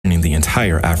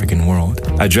entire African world,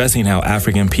 addressing how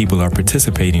African people are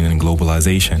participating in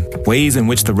globalization, ways in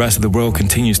which the rest of the world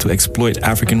continues to exploit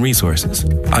African resources,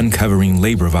 uncovering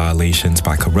labor violations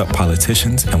by corrupt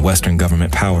politicians and Western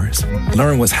government powers.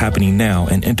 Learn what's happening now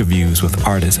in interviews with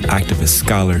artists, activists,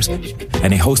 scholars,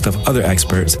 and a host of other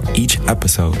experts each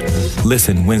episode.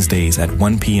 Listen Wednesdays at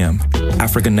 1 p.m.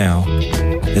 Africa Now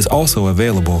is also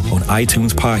available on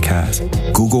iTunes Podcast,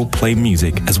 Google Play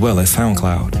Music, as well as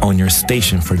SoundCloud on your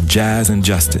station for jazz and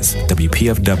justice,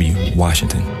 WPFW,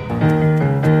 Washington.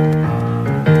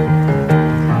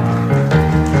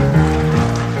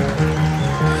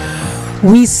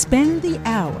 We spend the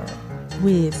hour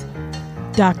with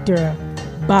Dr.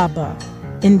 Baba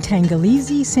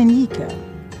Ntangalizi Senyika,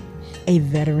 a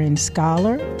veteran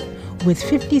scholar with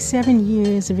 57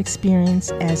 years of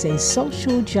experience as a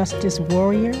social justice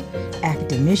warrior,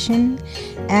 academician,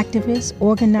 activist,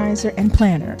 organizer, and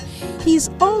planner. He's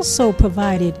also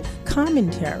provided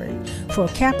commentary for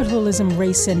Capitalism,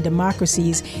 Race, and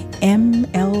Democracy's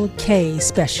MLK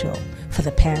special for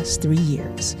the past 3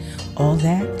 years. All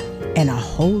that and a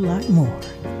whole lot more.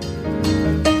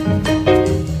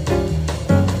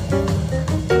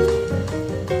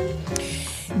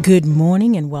 Good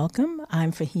morning and welcome.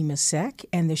 I'm Fahima Sek,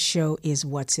 and the show is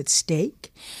What's at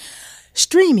Stake,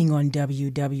 streaming on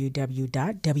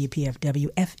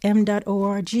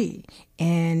www.wpfwfm.org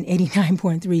and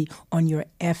 89.3 on your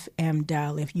FM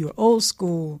dial if you're old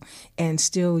school and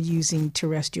still using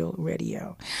terrestrial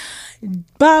radio.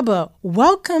 Baba,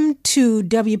 welcome to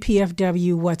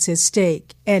WPFW What's at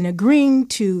Stake, and agreeing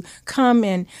to come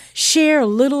and share a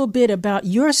little bit about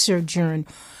your sojourn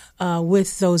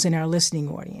with those in our listening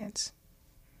audience.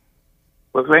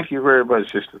 Well, thank you very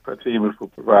much, Sister Fatima, for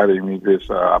providing me this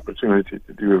opportunity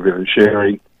to do a bit of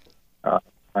sharing. I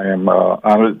am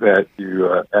honored that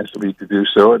you asked me to do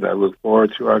so, and I look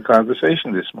forward to our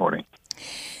conversation this morning.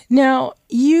 Now,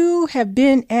 you have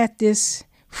been at this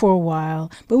for a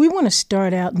while, but we want to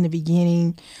start out in the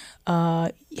beginning.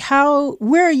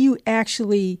 Where are you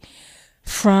actually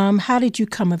from? How did you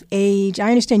come of age? I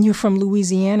understand you're from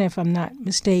Louisiana, if I'm not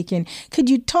mistaken.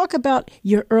 Could you talk about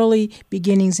your early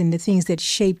beginnings and the things that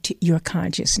shaped your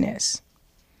consciousness?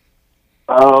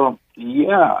 First,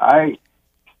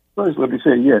 let me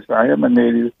say, yes, I am a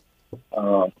native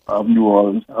of New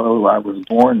Orleans. Although I was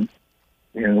born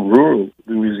in rural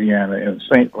Louisiana in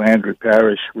St. Landry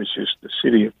Parish, which is the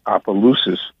city of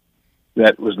Opelousas.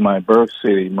 That was my birth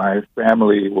city. My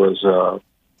family was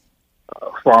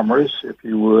farmers, if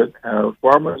you would,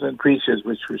 farmers and preachers,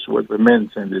 which was what the men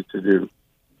tended to do.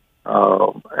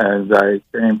 And I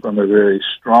came from a very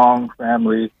strong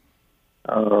family,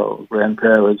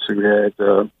 grandparents who had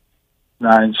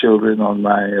 9 children on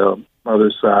my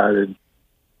mother's side and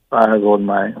 5 on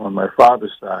my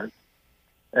father's side.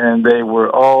 And they were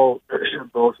all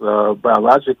both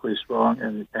biologically strong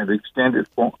and extended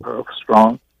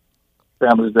strong.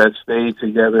 Families that stayed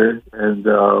together and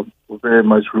were very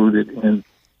much rooted in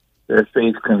their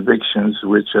faith convictions,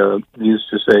 which, needless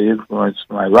to say, influenced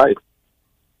my life.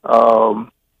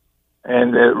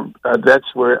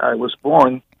 That's where I was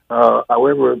born.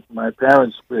 However, my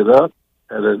parents split up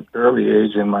at an early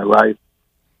age in my life,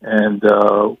 and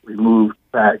we moved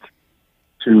back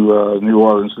to New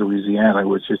Orleans, Louisiana,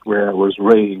 which is where I was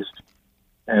raised,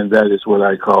 and that is what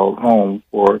I call home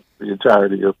for the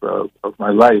entirety of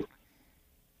my life.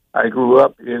 I grew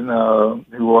up in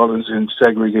New Orleans in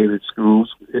segregated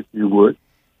schools, if you would,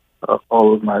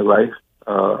 all of my life.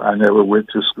 I never went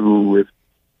to school with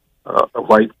a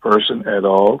white person at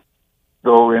all.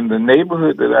 Though in the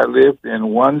neighborhood that I lived in,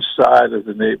 one side of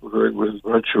the neighborhood was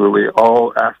virtually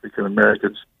all African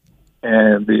Americans,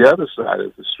 and the other side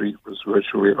of the street was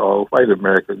virtually all white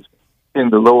Americans in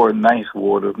the lower Ninth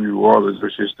Ward of New Orleans,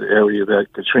 which is the area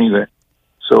that Katrina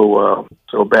so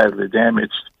badly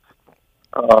damaged.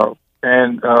 I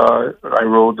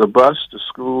rode the bus to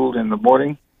school in the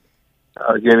morning,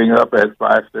 getting up at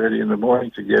 5:30 in the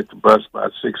morning to get the bus by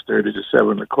 6:30 to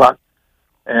 7 o'clock,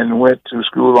 and went to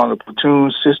school on a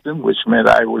platoon system, which meant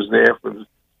I was there from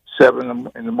 7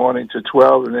 in the morning to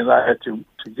 12, and then I had to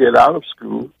get out of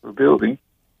school, the building,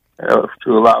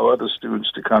 to allow other students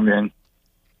to come in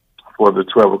for the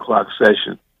 12 o'clock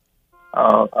session.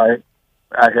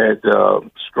 I had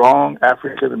strong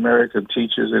African-American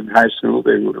teachers in high school.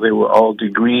 They were all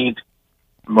degreed.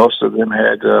 Most of them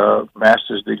had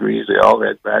master's degrees. They all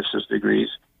had bachelor's degrees.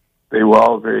 They were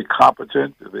all very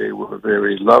competent. They were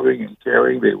very loving and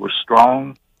caring. They were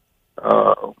strong.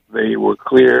 They were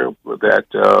clear that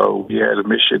we had a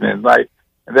mission in life,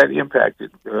 and that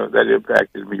impacted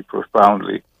me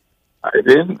profoundly. I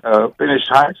then finished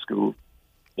high school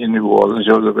in New Orleans,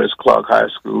 Joseph S. Clark High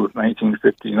School,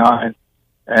 1959,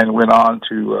 and went on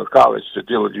to college to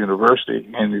Dillard University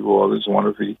in New Orleans, one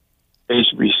of the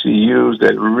HBCUs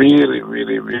that really,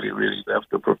 really, really, really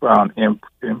left a profound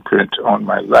imprint on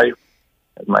my life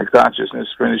and my consciousness.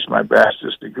 Finished my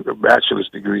bachelor's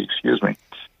degree,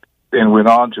 then went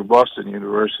on to Boston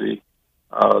University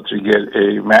to get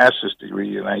a master's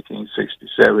degree in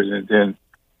 1967, and then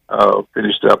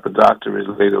finished up a doctorate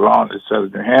later on at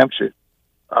Southern New Hampshire.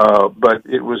 But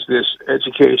it was this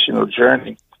educational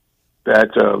journey that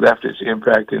left its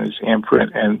impact and its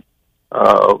imprint, and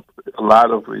a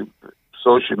lot of the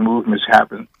social movements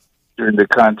happened during the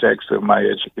context of my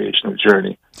educational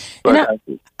journey. But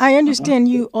I understand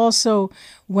you also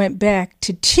went back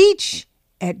to teach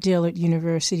at Dillard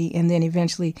University and then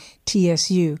eventually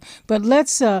TSU. But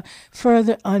let's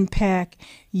further unpack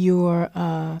your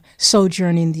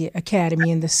sojourn in the academy.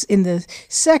 In the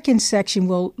second section,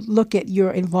 we'll look at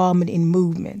your involvement in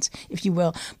movements, if you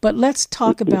will. But let's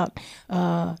talk about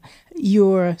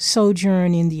your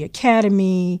sojourn in the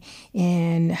academy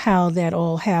and how that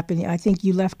all happened. I think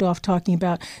you left off talking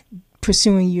about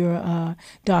pursuing your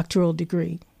doctoral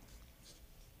degree.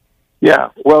 Yeah,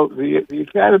 well, the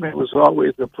academy was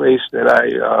always a place that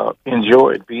I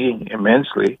enjoyed being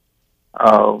immensely.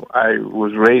 I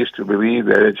was raised to believe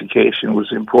that education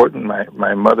was important.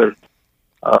 My mother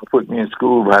put me in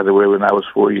school, by the way, when I was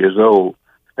 4 years old.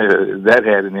 That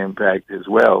had an impact as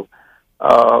well.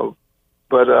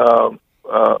 But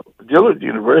Dillard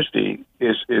University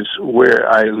is where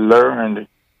I learned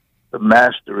the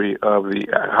mastery of the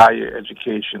higher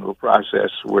educational process,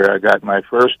 where I got my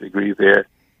first degree there.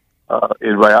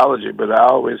 In biology, but I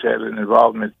always had an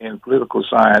involvement in political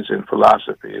science and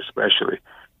philosophy, especially.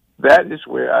 That is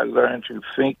where I learned to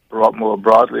think more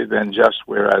broadly than just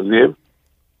where I live.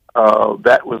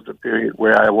 That was the period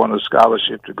where I won a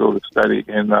scholarship to go to study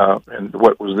in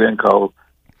what was then called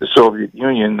the Soviet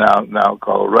Union, now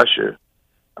called Russia.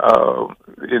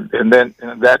 And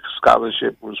that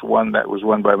scholarship was one that was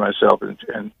won by myself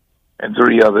and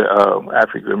three other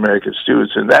African American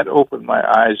students, and that opened my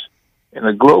eyes in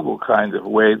a global kind of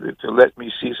way to let me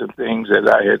see some things that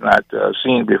I had not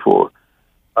seen before.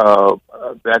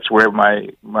 That's where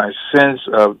my sense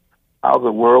of how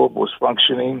the world was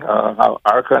functioning, how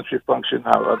our country functioned,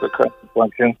 how other countries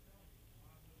function.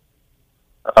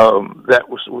 That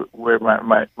was where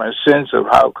my sense of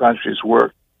how countries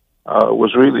work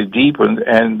was really deepened,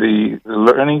 and the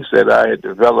learnings that I had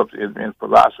developed in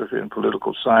philosophy and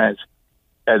political science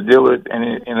at Dillard, and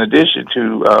in addition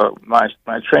to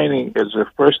my training as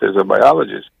a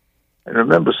biologist. And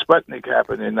remember, Sputnik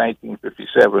happened in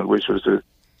 1957, which was the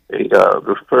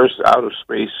first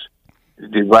out-of-space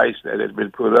device that had been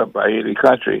put up by any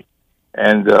country.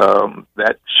 And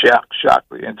that shocked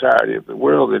the entirety of the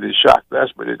world. It shocked us,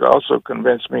 but it also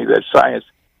convinced me that science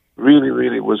really,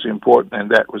 really was important, and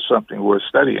that was something worth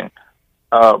studying.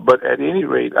 But at any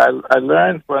rate, I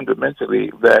learned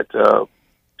fundamentally that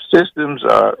systems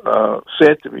are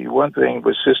said to be one thing,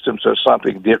 but systems are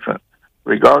something different.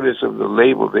 Regardless of the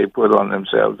label they put on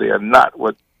themselves, they are not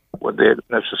what they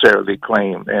necessarily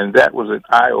claim. And that was an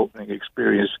eye-opening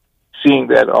experience, seeing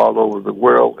that all over the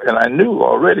world. And I knew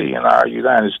already in our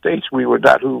United States we were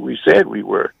not who we said we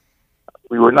were.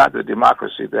 We were not the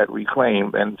democracy that we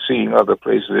claimed, and seeing other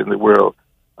places in the world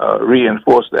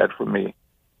reinforced that for me.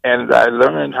 And I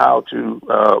learned how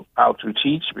to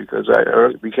teach, because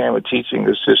I became a teaching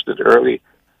assistant early,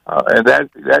 and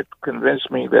that convinced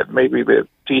me that maybe the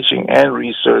teaching and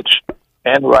research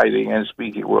and writing and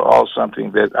speaking were all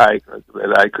something that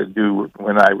I could do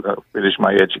when I finished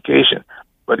my education.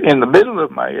 But in the middle of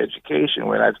my education,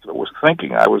 when I was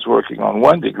thinking I was working on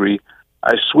one degree,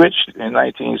 I switched in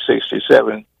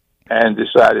 1967 and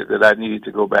decided that I needed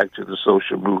to go back to the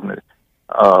social movement.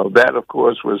 That, of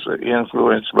course, was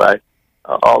influenced by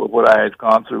all of what I had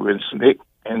gone through in SNCC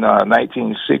in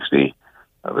 1960,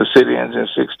 the sit-ins in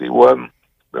 61,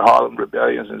 the Harlem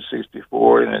Rebellions in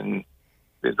 64, and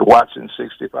the Watts in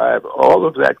 65. All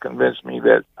of that convinced me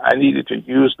that I needed to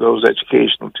use those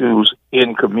educational tools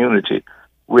in community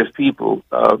with people,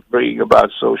 bringing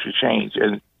about social change.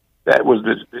 And that was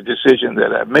the decision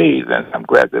that I made, and I'm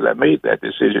glad that I made that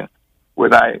decision.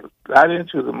 When I got back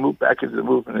into the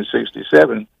movement in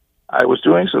 67, I was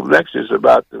doing some lectures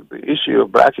about the issue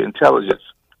of black intelligence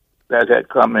that had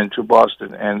come into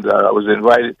Boston, and I was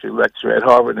invited to lecture at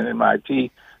Harvard and MIT.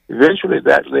 Eventually,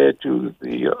 that led to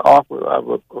the offer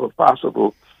of a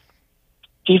possible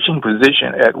teaching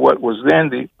position at what was then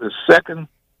the second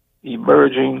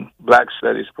emerging black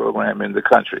studies program in the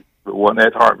country, the one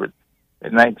at Harvard.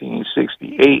 In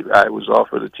 1968, I was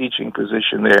offered a teaching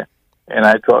position there, and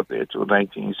I taught there till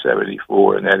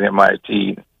 1974, and at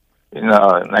MIT in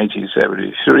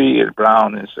 1973, at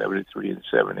Brown in 73 and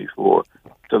 74.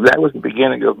 So that was the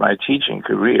beginning of my teaching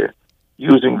career,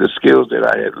 using the skills that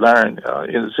I had learned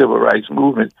in the civil rights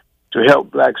movement to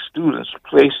help black students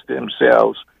place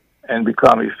themselves and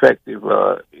become effective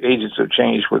agents of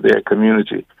change for their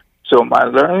community. So my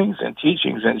learnings and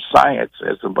teachings in science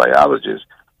as a biologist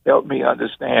helped me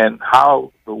understand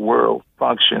how the world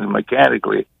functioned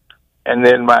mechanically. And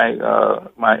then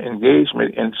my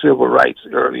engagement in civil rights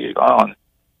early on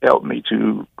helped me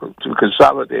to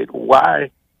consolidate why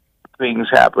things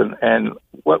happen and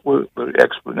what were the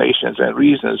explanations and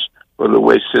reasons for the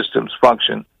way systems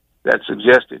function that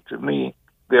suggested to me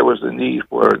there was a need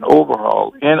for an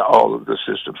overhaul in all of the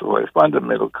systems, or a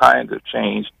fundamental kind of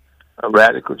change, a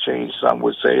radical change, some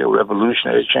would say, a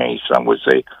revolutionary change, some would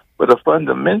say, but a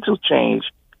fundamental change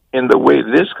in the way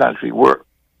this country worked,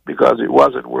 because it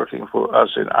wasn't working for us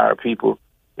and our people.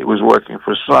 It was working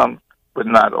for some, but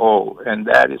not all. And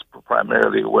that is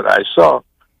primarily what I saw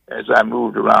as I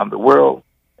moved around the world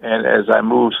and as I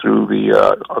moved through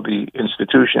the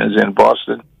institutions in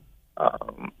Boston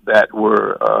that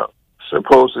were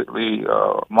supposedly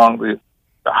among the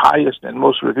highest and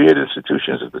most revered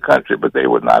institutions of the country, but they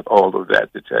were not all of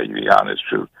that, to tell you the honest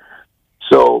truth.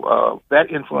 So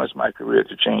that influenced my career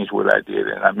to change what I did,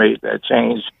 and I made that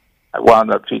change. I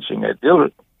wound up teaching at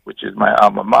Dillard, which is my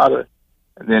alma mater,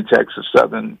 and then Texas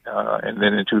Southern, and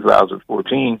then in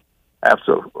 2014,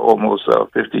 after almost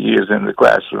 50 years in the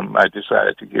classroom, I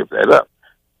decided to give that up.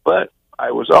 But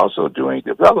I was also doing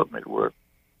development work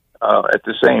at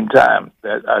the same time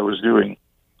that I was doing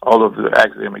all of the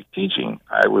academic teaching.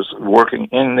 I was working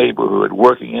in neighborhood,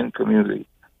 working in community,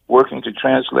 working to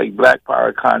translate black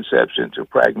power concepts into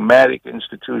pragmatic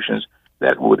institutions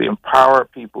that would empower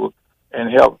people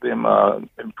and help them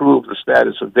improve the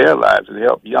status of their lives, and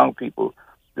help young people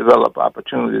develop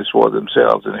opportunities for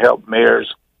themselves, and help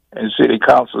mayors and city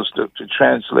councils to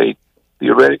translate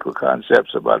theoretical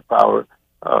concepts about power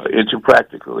into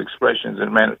practical expressions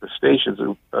and manifestations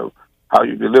of how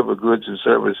you deliver goods and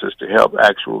services to help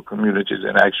actual communities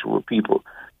and actual people.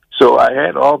 So I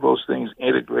had all those things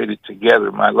integrated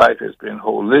together. My life has been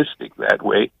holistic that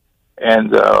way,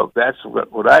 and that's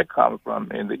what I come from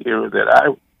in the era that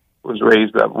I was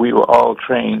raised up. We were all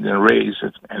trained and raised,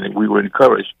 and we were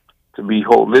encouraged to be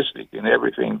holistic in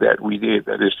everything that we did.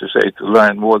 That is to say, to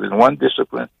learn more than one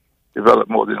discipline, develop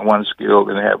more than one skill,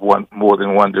 and have more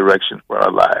than one direction for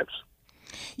our lives.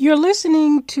 You're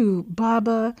listening to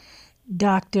Baba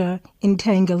Dr.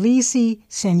 Ntangilisi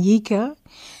Sanyika.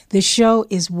 The show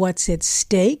is What's at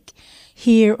Stake,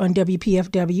 here on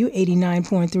WPFW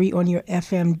 89.3 on your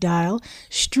FM dial,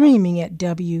 streaming at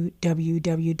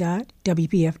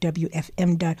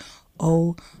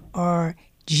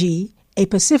www.wpfwfm.org, a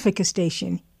Pacifica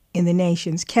station in the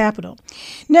nation's capital.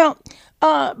 Now,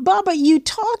 Baba, you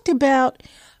talked about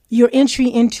your entry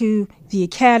into the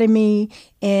academy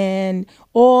and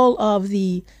all of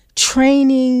the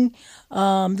training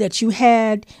that you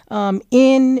had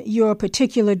in your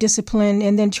particular discipline,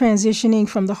 and then transitioning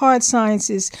from the hard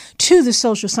sciences to the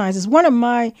social sciences. One of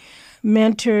my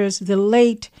mentors, the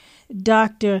late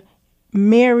Dr.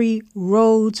 Mary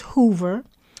Rhodes Hoover,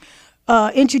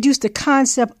 introduced the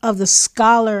concept of the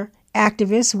scholar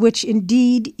activist, which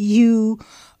indeed you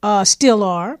still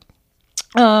are.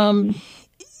 How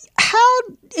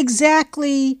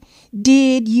exactly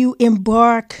did you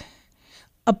embark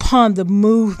upon the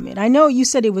movement? I know you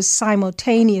said it was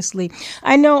simultaneously.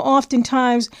 I know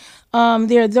oftentimes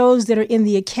there are those that are in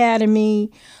the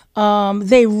academy,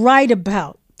 they write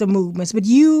about the movements, but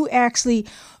you actually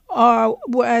are,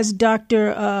 as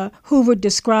Dr. Hoover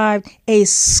described, a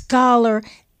scholar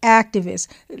activist.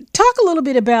 Talk a little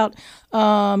bit about,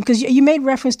 because you made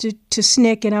reference to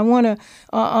SNCC, and I want to,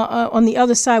 on the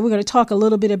other side, we're going to talk a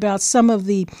little bit about some of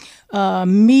the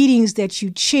meetings that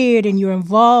you chaired and your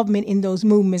involvement in those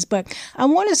movements. But I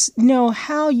want to know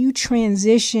how you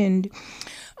transitioned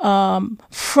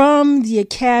from the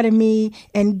academy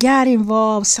and got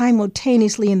involved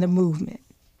simultaneously in the movement.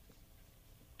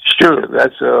 Sure,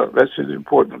 that's an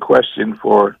important question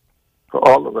for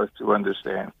all of us to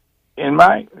understand. In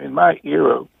my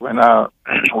era, when I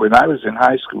was in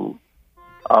high school,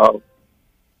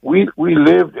 we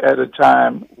lived at a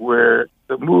time where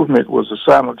the movement was a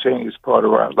simultaneous part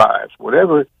of our lives.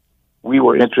 Whatever we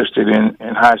were interested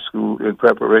in high school in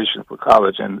preparation for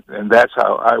college, and that's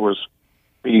how I was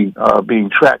being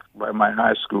tracked by my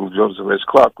high school, Joseph S.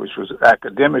 Clark, which was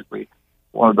academically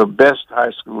one of the best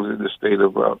high schools in the state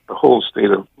of the whole state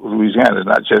of Louisiana,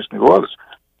 not just New Orleans.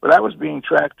 But I was being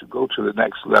tracked to go to the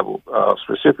next level,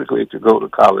 specifically to go to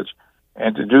college.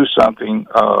 and to do something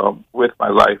with my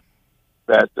life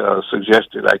that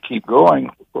suggested I keep going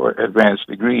for advanced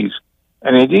degrees.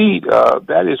 And indeed,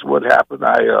 that is what happened.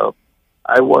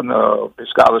 I won a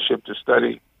scholarship to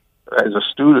study as a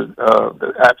student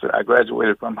after I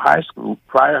graduated from high school.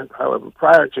 Prior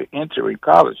to entering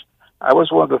college, I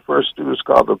was one of the first students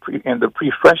called in the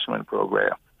pre-freshman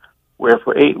program, where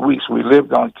for 8 weeks we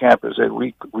lived on campus and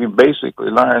we basically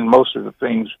learned most of the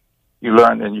things you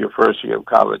learned in your first year of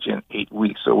college in 8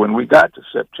 weeks. So when we got to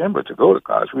September to go to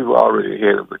college, we were already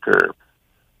ahead of the curve.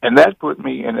 And that put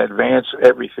me in advance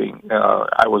everything.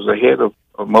 I was ahead of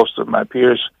most of my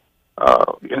peers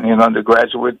in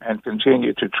undergraduate and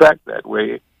continued to track that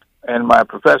way. And my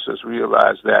professors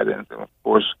realized that and, of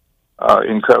course,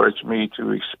 encouraged me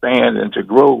to expand and to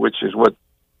grow, which is what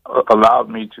allowed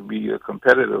me to be a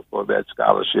competitor for that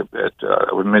scholarship that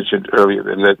we mentioned earlier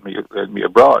that led me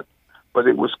abroad. But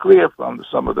it was clear from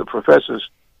some of the professors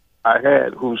I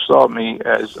had who saw me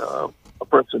as a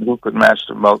person who could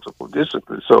master multiple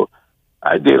disciplines. So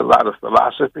I did a lot of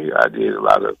philosophy. I did a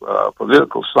lot of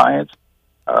political science.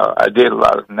 I did a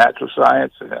lot of natural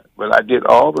science, but I did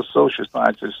all the social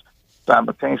sciences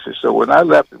simultaneously. So when I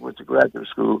left and went to graduate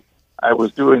school, I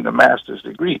was doing the master's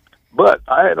degree. But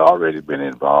I had already been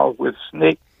involved with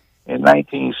SNCC in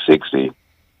 1960.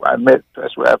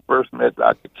 That's where I first met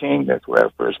Dr. King. That's where I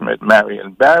first met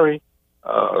Marion Barry,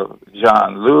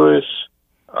 John Lewis,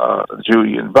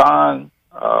 Julian Bond,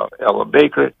 Ella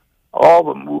Baker, all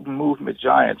the movement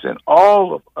giants, and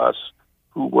all of us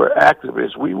who were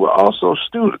activists. We were also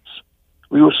students.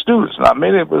 We were students. Now,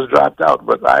 many of us dropped out,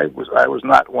 but I was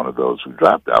not one of those who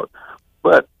dropped out.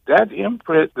 But that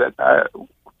imprint that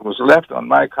was left on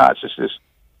my consciousness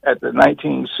at the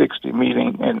 1960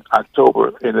 meeting in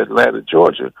October in Atlanta,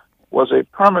 Georgia, was a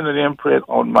permanent imprint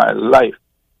on my life.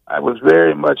 I was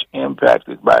very much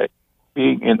impacted by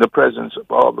being in the presence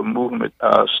of all the movement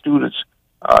students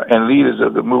and leaders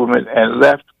of the movement, and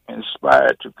left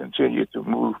inspired to continue to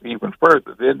move even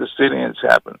further. Then the sit-ins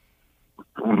happened,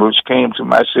 which came to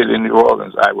my city in New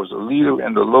Orleans. I was a leader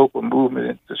in the local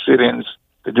movement to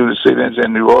do the sit-ins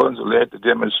in New Orleans, led the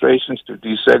demonstrations to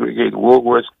desegregate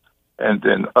Woolworths and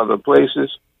then other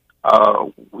places.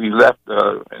 We left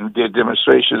and did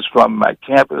demonstrations from my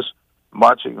campus,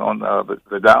 marching on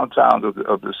the downtown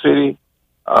of the city.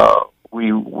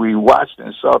 We watched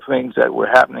and saw things that were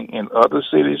happening in other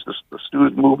cities, the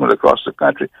student movement across the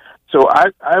country. So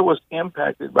I was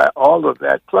impacted by all of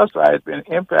that. Plus, I had been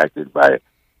impacted by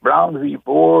Brown v.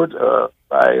 Board,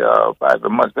 by the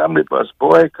Montgomery bus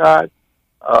boycott,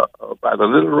 by the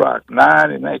Little Rock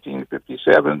 9 in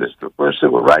 1957. This is the first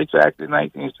Civil Rights Act in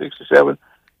 1967.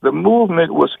 The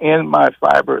movement was in my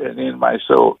fiber and in my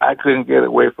soul. I couldn't get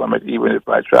away from it even if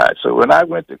I tried. So when I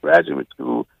went to graduate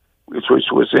school, which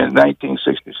was in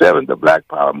 1967, the Black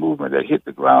Power movement that hit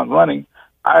the ground running,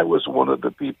 I was one of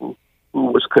the people who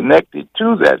was connected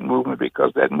to that movement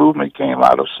because that movement came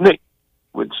out of SNCC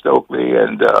with Stokely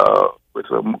and with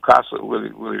Mukasa,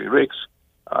 Willie Ricks,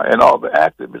 and all the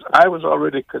activists. I was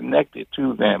already connected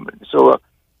to them. So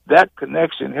that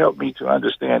connection helped me to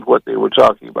understand what they were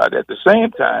talking about. At the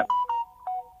same time,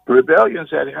 rebellions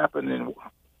had happened in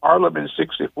Harlem in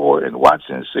 64 and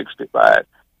Watson in 65.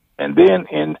 And then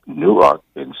in Newark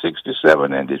in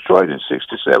 67 and Detroit in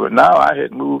 67. Now I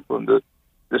had moved from the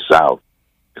South,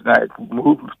 and I had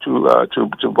moved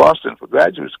to Boston for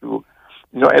graduate school.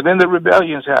 And then the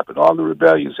rebellions happened. All the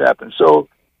rebellions happened. So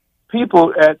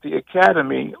people at the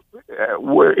academy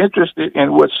were interested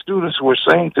in what students were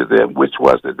saying to them, which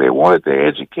was that they wanted their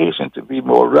education to be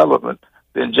more relevant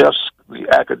than just the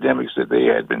academics that they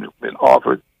had been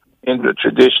offered in the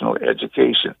traditional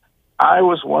education. I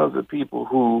was one of the people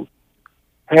who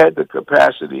had the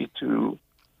capacity to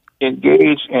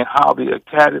engage in how the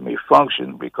academy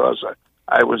functioned because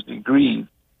I was degreed,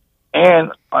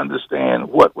 and understand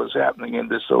what was happening in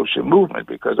the social movement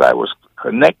because I was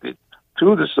connected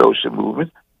to the social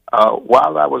movement.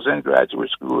 While I was in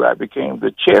graduate school, I became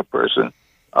the chairperson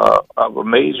of a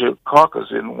major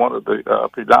caucus in one of the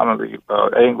predominantly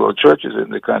Anglo churches in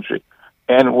the country,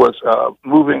 and was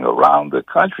moving around the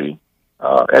country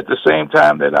at the same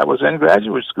time that I was in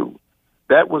graduate school.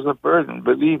 That was a burden,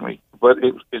 believe me, but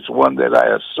it's one that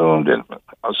I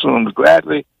assumed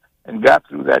gladly and got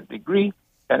through that degree,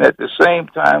 and at the same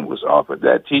time was offered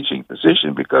that teaching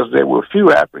position because there were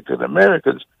few African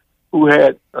Americans who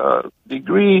had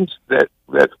degrees that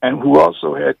and who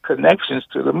also had connections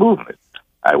to the movement.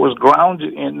 I was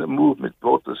grounded in the movement,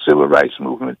 both the civil rights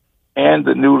movement and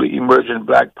the newly emergent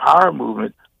Black Power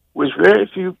movement, which very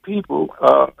few people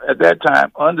at that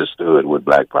time understood what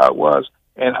Black Power was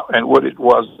and what it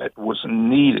was that was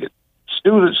needed.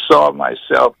 students saw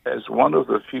myself as one of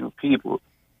the few people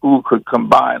who could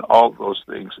combine all those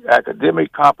things: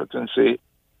 academic competency,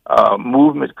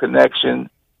 movement connection,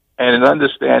 and an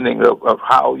understanding of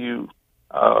how you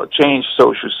change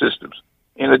social systems.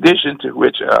 In addition to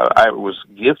which, I was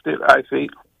gifted, I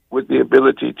think, with the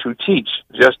ability to teach,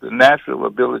 just the natural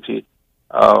ability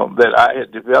that I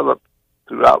had developed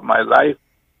throughout my life,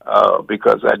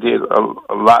 because I did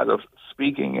a lot of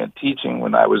speaking and teaching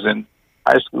when I was in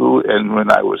high school and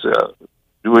when I was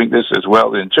doing this as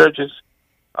well in churches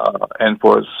and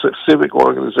for civic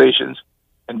organizations,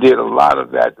 and did a lot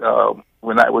of that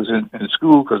when I was in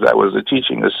school, because I was a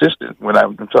teaching assistant when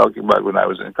I'm talking about when I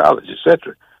was in college,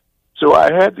 etc. So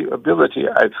I had the ability,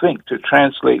 I think, to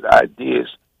translate ideas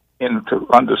into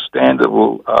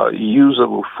understandable,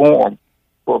 usable form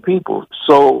for people.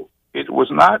 So it was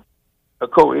not a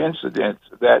coincidence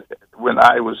that when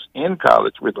I was in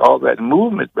college with all that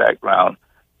movement background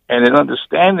and an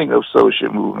understanding of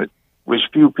social movement, which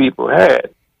few people had,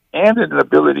 and an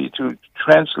ability to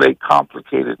translate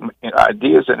complicated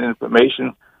ideas and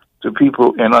information to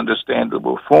people in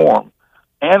understandable form,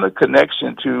 and a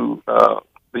connection to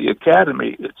the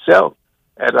academy itself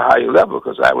at a higher level,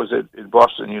 because I was at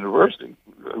Boston University,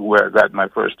 where I got my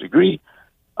first degree.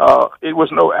 It was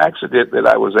no accident that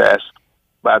I was asked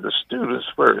by the students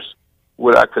first,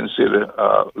 would I consider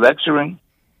lecturing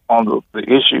on the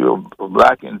issue of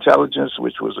black intelligence,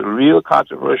 which was a real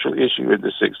controversial issue in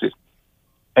the 60s.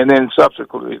 And then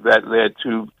subsequently that led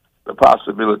to the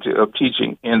possibility of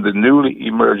teaching in the newly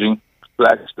emerging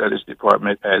Black Studies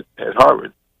Department at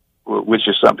Harvard, which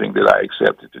is something that I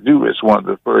accepted to do as one of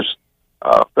the first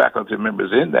faculty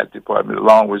members in that department,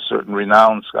 along with certain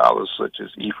renowned scholars such as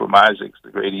Ephraim Isaacs,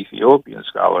 the great Ethiopian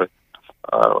scholar,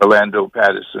 Orlando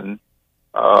Patterson,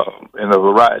 and a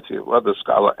variety of other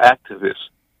scholar activists,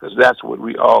 because that's what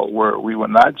we all were. We were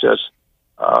not just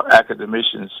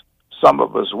academicians. Some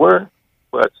of us were,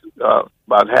 but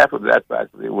about half of that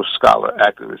faculty were scholar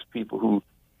activists, people who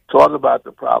thought about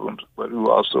the problems, but who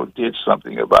also did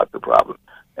something about the problem.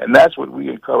 And that's what we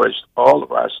encouraged all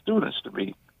of our students to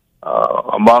be.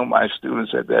 Among my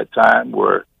students at that time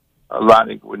were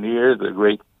Lonnie Guinier, the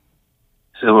great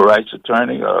civil rights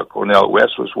attorney. Cornel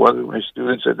West was one of my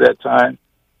students at that time.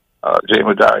 J.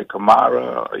 Madari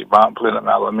Kamara, Imam Plenum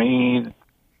Alameen,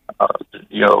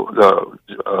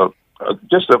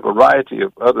 just a variety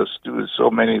of other students, so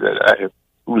many that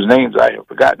whose names I have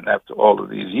forgotten after all of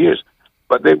these years.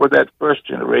 But they were that first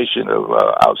generation of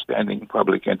outstanding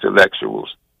public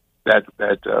intellectuals that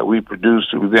we produced,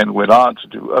 who then went on to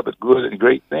do other good and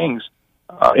great things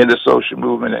in the social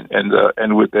movement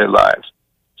and with their lives.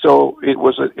 So it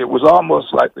was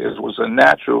almost like there was a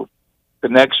natural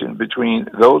connection between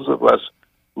those of us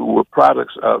who were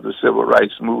products of the civil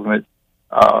rights movement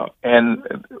and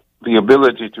the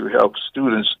ability to help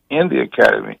students in the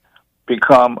academy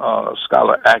become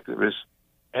scholar activists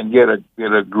and get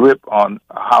a grip on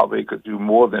how they could do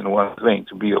more than one thing,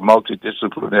 to be a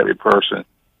multidisciplinary person,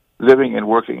 living and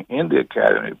working in the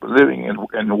academy, but living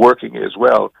and working as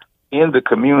well in the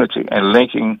community and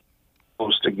linking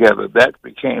those together. That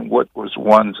became what was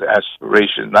one's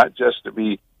aspiration, not just to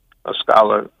be a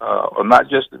scholar or not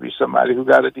just to be somebody who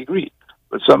got a degree,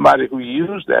 but somebody who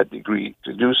used that degree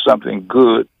to do something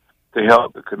good to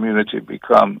help the community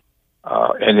become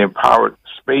an empowered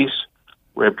space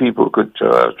where people could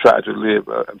try to live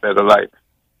a better life.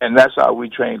 And that's how we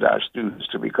trained our students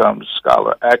to become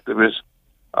scholar activists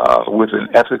with an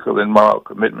ethical and moral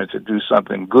commitment to do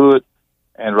something good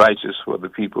and righteous for the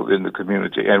people in the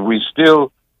community. And we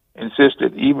still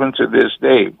insisted, even to this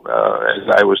day, as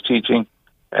I was teaching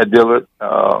at Dillard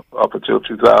up until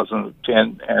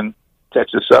 2010 and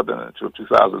Texas Southern until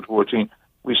 2014,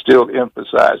 we still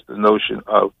emphasized the notion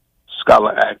of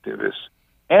scholar activists.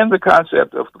 And the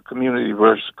concept of community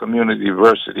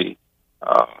diversity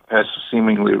has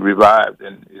seemingly revived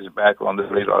and is back on the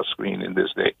radar screen in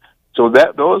this day. So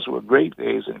those were great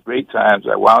days and great times.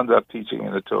 I wound up teaching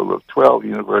in a total of 12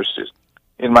 universities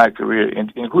in my career,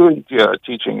 including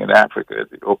teaching in Africa at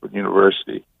the Open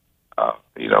University,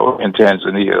 in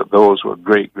Tanzania. Those were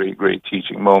great, great, great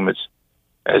teaching moments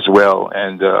as well.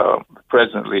 And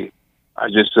presently, I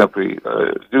just simply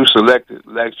do selected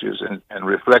lectures and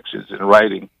reflections and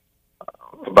writing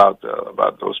about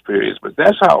those periods. But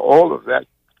that's how all of that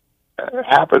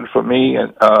happened for me,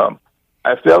 and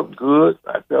I felt good.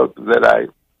 I felt that I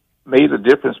made a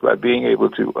difference by being able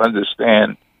to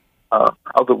understand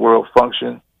how the world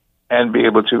functioned and be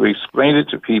able to explain it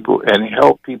to people and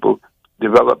help people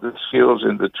develop the skills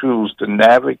and the tools to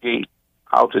navigate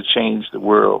how to change the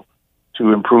world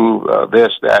to improve their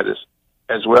status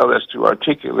as well as to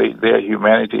articulate their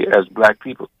humanity as black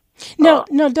people. No,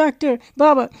 Dr.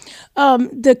 Baba,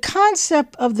 the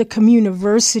concept of the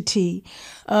communiversity,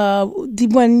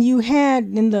 when you had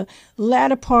in the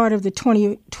latter part of the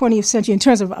 20th century, in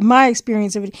terms of my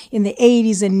experience of it in the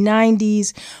 80s and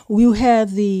 90s, you had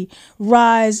the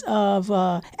rise of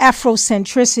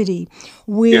Afrocentricity,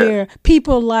 where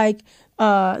people like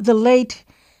the late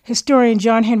historian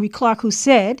John Henry Clark, who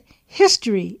said,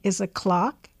 history is a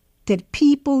clock that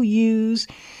people use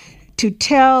to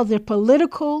tell the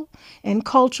political and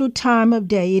cultural time of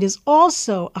day. It is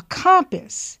also a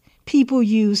compass people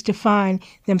use to find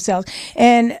themselves.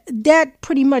 And that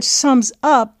pretty much sums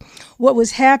up what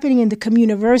was happening in the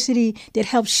communiversity that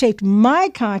helped shape my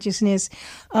consciousness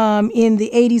in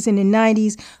the 80s and the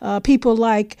 90s. People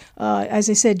like, as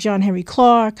I said, John Henry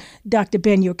Clark, Dr.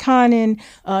 Ben Yochanan,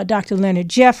 Dr. Leonard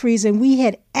Jeffries, and we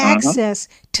had access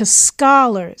to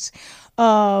scholars.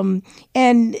 And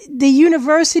the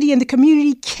university and the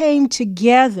community came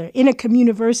together in a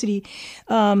communiversity,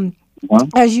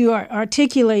 as you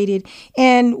articulated,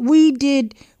 and we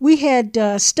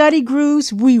had study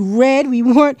groups, we read, we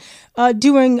weren't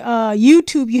doing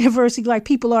YouTube University like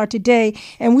people are today,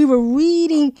 and we were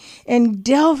reading and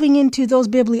delving into those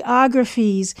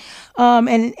bibliographies,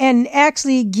 and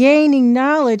actually gaining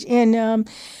knowledge. And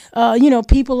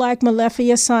people like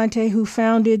Molefi Asante, who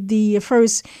founded the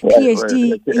first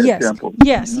PhD.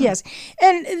 Yes.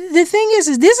 And the thing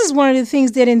is this is one of the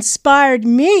things that inspired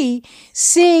me,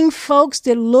 seeing folks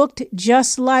that looked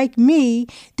just like me,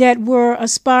 that were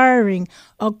aspiring,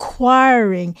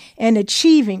 acquiring, and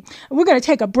achieving. We're going to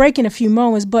take a break in a few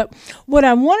moments, but what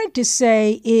I wanted to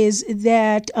say is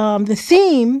that the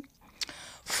theme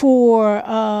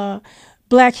for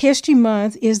Black History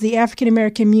Month is the African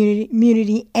American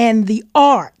community and the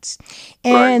arts.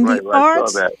 And the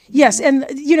arts, yes, and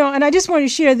and I just wanted to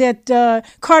share that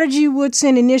Carter G.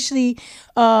 Woodson initially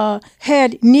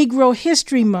had Negro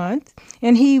History Month,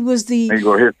 and he was the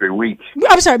Negro History Week.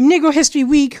 Negro History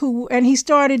Week. And he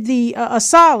started the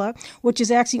ASALA, which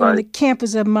is actually on the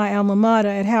campus of my alma mater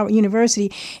at Howard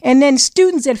University. And then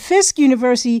students at Fisk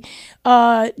University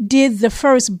did the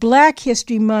first Black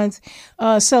History Month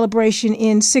celebration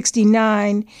in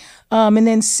 '69. And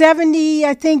then 70,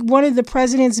 I think one of the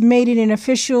presidents made it an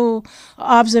official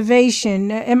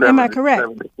observation. Am I correct?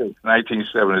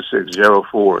 1976, Gerald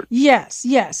Ford. Yes.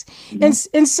 Mm-hmm.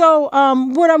 And so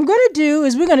what I'm going to do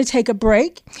is we're going to take a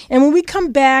break. And when we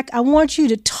come back, I want you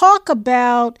to talk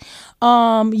about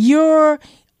your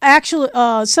actual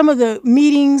some of the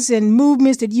meetings and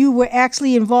movements that you were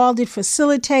actually involved in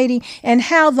facilitating, and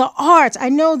how the arts, I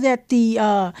know that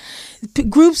the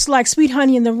groups like Sweet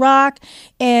Honey in the Rock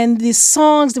and the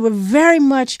songs that were very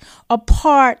much a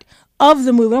part of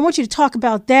the movement. I want you to talk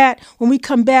about that when we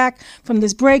come back from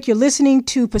this break. You're listening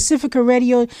to Pacifica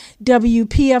Radio,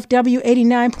 WPFW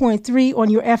 89.3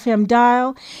 on your FM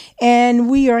dial, and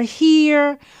we are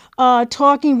here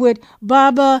talking with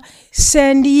Baba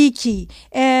Sandiki,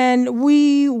 and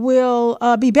we will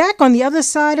be back on the other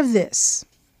side of this.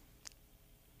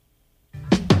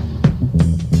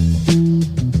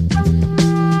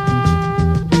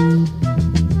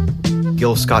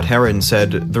 Gil Scott-Heron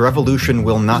said, "The revolution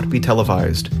will not be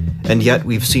televised, and yet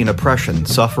we've seen oppression,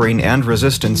 suffering, and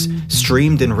resistance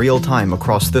streamed in real time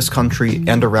across this country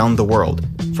and around the world,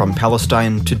 from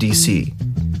Palestine to D.C.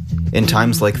 In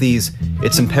times like these,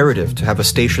 it's imperative to have a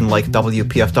station like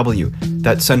WPFW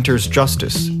that centers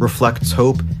justice, reflects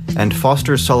hope, and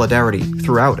fosters solidarity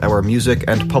throughout our music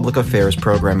and public affairs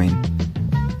programming.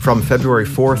 From February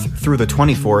 4th through the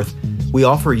 24th, we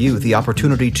offer you the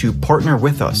opportunity to partner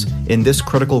with us in this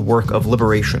critical work of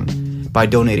liberation by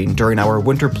donating during our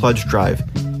Winter Pledge Drive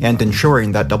and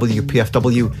ensuring that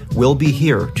WPFW will be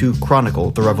here to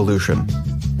chronicle the revolution.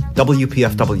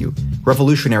 WPFW,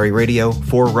 revolutionary radio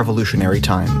for revolutionary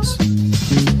times."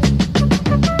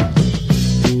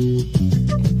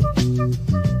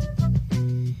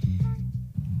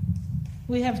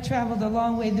 We have traveled a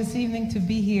long way this evening to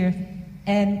be here,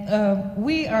 and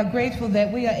we are grateful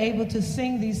that we are able to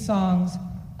sing these songs,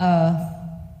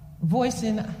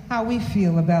 voicing how we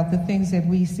feel about the things that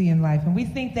we see in life. And we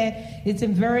think that it's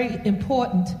very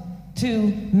important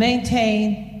to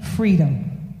maintain freedom.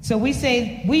 So we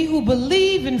say, we who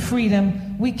believe in freedom,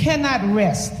 we cannot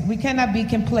rest. We cannot be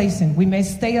complacent. We may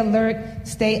stay alert,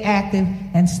 stay active,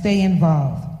 and stay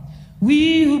involved.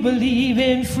 We who believe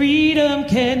in freedom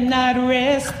cannot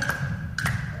rest.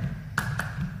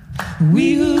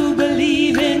 We who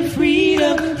believe in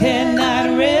freedom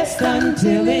cannot rest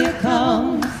until it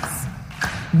comes.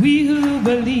 We who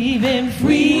believe in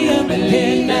freedom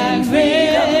cannot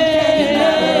rest.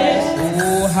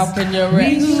 Oh, how can you rest?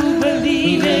 We who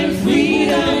believe in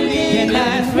freedom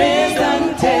cannot rest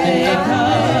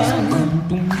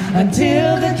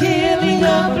until the killing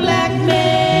of black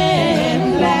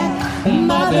men, black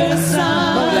mothers'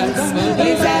 sons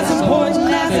is as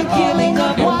important as the killing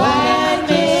of white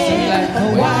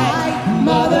men, white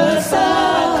mothers'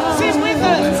 sons. Sing with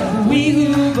us. We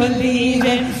who believe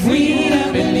in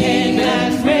freedom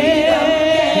cannot rest.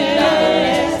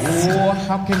 Oh,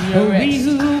 how can you rest? We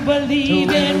who believe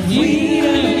in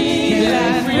freedom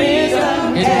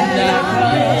cannot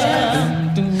rest.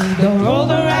 The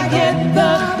older I get,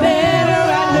 the better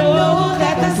I know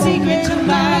that the secret to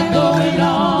my going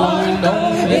on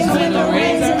is when the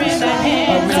reins are in the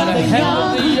hands of the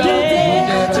young who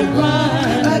dare to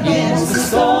run against the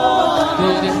storm.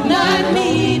 Not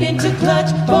needing to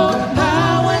clutch for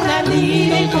power, not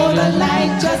needing for the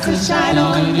light just to shine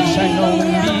on me.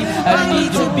 I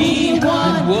need to be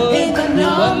one in the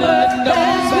number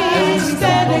as we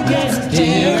stand against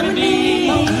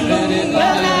tyranny.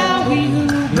 But now we who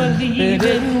believe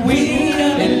in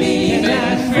freedom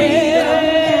cannot rest.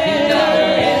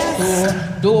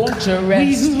 Don't you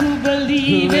rest. We who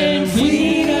believe in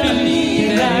freedom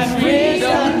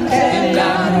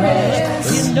cannot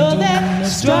rest. You know that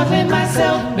struggling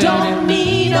myself don't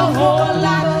mean a whole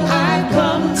lot. I've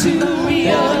come to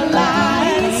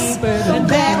realize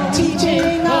that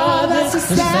teaching others to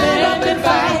stand up and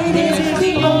fight is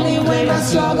the only way my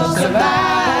struggle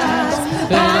survives.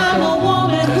 I'm a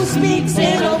woman who speaks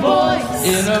in a voice,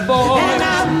 and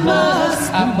I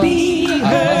must be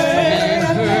heard.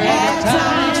 At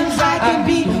times I can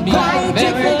be quite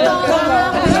difficult, but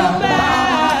I'm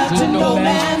back to no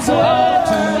man's word.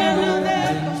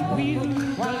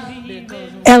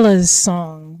 Ella's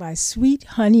Song by Sweet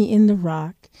Honey in the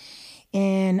Rock.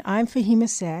 And I'm Fahima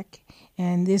Sack,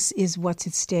 and this is What's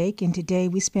at Stake. And today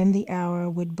we spend the hour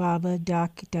with Baba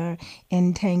Dr.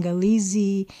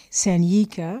 Ntangalizi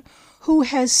Sanyika, who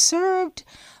has served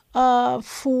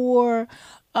for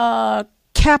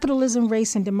Capitalism,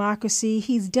 Race, and Democracy.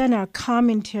 He's done our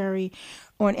commentary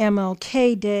on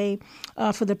MLK Day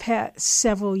for the past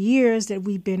several years that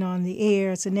we've been on the air.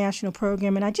 It's a national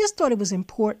program, and I just thought it was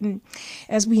important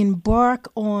as we embark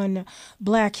on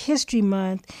Black History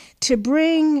Month to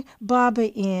bring Baba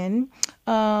in.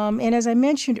 And as I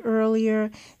mentioned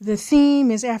earlier, the theme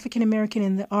is African American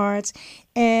in the arts.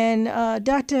 And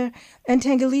Dr.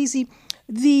 Ntangalizi,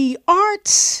 the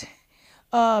arts,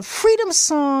 freedom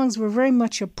songs were very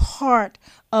much a part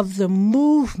of the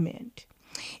movement.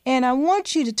 And I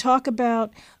want you to talk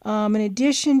about, in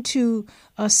addition to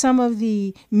some of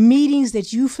the meetings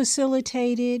that you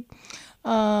facilitated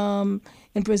and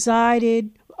presided,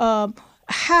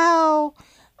 how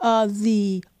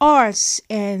the arts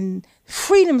and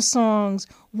freedom songs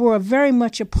were very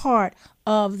much a part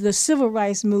of the civil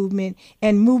rights movement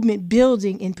and movement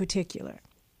building in particular.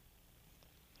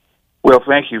 Well,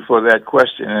 thank you for that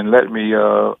question, and let me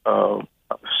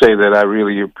say that I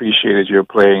really appreciated your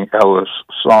playing Ella's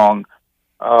song,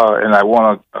 and I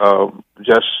want to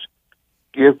just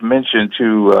give mention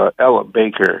to Ella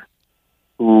Baker,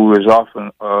 who is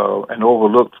often an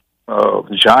overlooked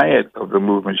giant of the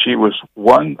movement. She was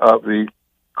one of the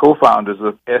co-founders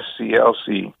of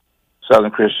SCLC,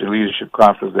 Southern Christian Leadership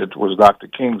Conference, that was Dr.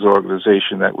 King's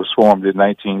organization that was formed in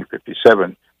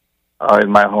 1957 in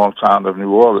my hometown of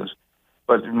New Orleans.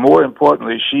 But more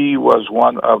importantly, she was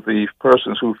one of the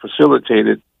persons who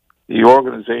facilitated the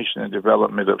organization and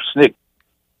development of SNCC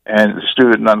and the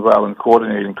Student Nonviolent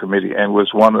Coordinating Committee, and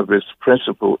was one of its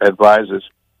principal advisors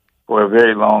for a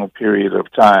very long period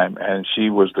of time. And she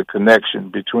was the connection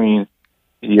between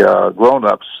the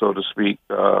grown-ups, so to speak,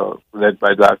 led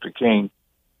by Dr. King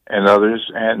and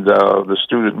others, and the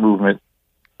student movement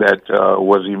that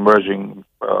was emerging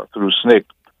through SNCC,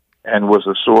 and was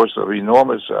a source of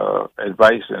enormous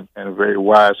advice and a very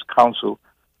wise counsel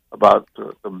about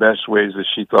the best ways that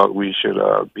she thought we should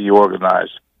be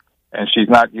organized. And she's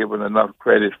not given enough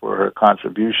credit for her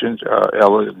contributions.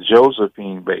 Ella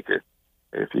Josephine Baker,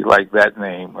 if you like that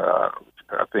name,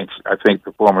 I think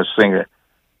the former singer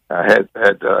had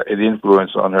an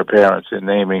influence on her parents in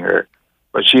naming her.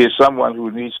 But she is someone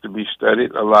who needs to be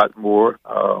studied a lot more.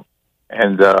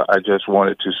 And I just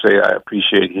wanted to say I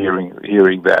appreciate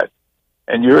hearing that.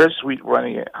 And you're Sweet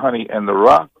Honey and the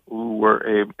Rock, who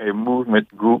were a movement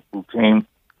group who came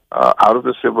out of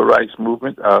the civil rights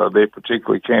movement. They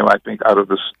particularly came, I think, out of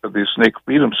the SNCC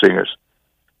Freedom Singers,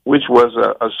 which was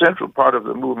a central part of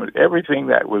the movement. Everything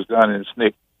that was done in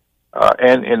SNCC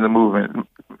and in the movement,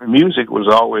 music was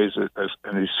always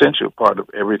an essential part of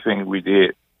everything we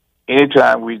did.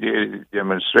 Anytime we did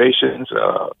demonstrations,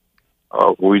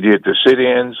 we did the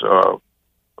sit-ins,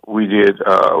 We did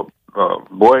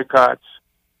boycotts,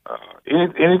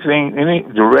 any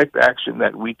direct action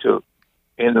that we took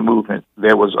in the movement.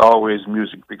 There was always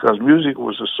music, because music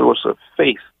was a source of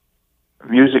faith.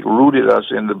 Music rooted us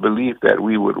in the belief that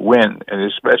we would win, and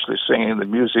especially singing the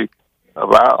music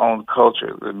of our own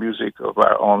culture, the music of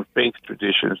our own faith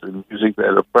traditions, the music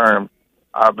that affirmed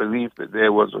our belief that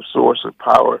there was a source of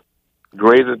power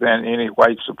greater than any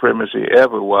white supremacy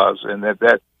ever was, and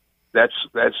that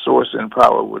source and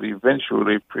power would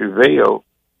eventually prevail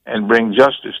and bring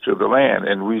justice to the land.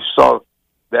 And we saw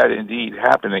that indeed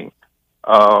happening.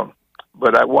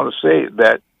 But I want to say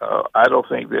that I don't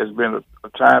think there's been a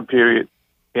time period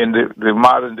in the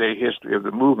modern day history of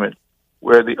the movement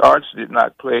where the arts did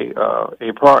not play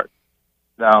a part.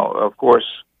 Now, of course,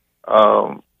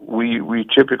 we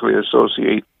typically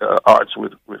associate arts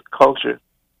with culture,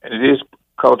 and it is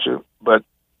culture, but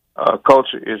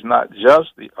culture is not just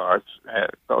the arts.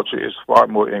 Culture is far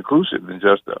more inclusive than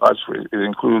just the arts. It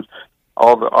includes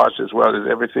all the arts as well as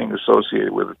everything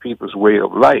associated with the people's way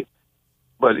of life.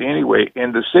 But anyway,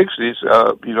 in the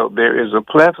 60s, there is a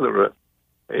plethora,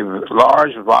 a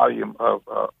large volume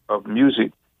of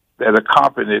music that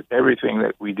accompanied everything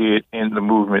that we did in the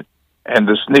movement. And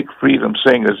the SNCC Freedom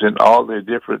Singers and all their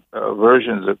different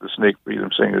versions of the SNCC Freedom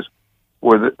Singers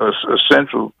were a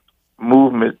central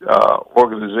movement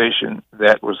organization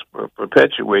that was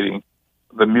perpetuating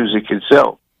the music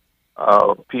itself.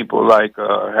 People like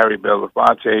Harry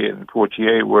Belafonte and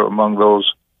Portier were among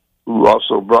those who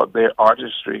also brought their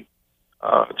artistry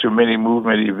to many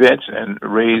movement events and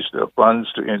raised funds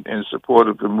in support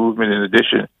of the movement, in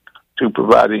addition to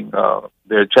providing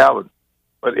their talent.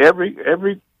 But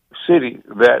every city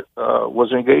that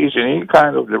was engaged in any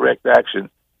kind of direct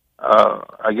action,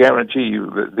 I guarantee you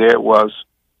that there was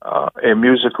a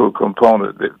musical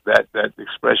component, that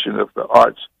expression of the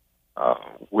arts,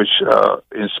 which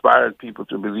inspired people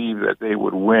to believe that they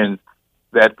would win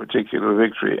that particular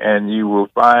victory. And you will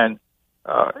find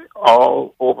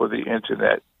all over the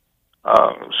internet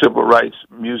civil rights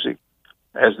music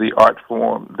as the art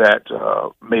form that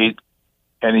made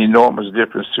an enormous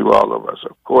difference to all of us.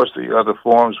 Of course, the other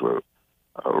forms were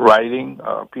writing,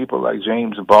 people like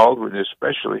James Baldwin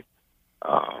especially,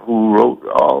 who wrote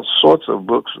all sorts of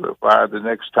books, Fire the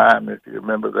Next Time, if you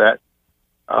remember that.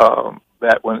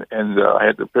 That one, and I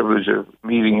had the privilege of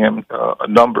meeting him a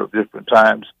number of different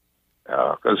times,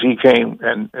 because he came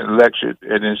and lectured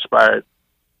and inspired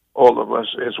all of us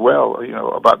as well,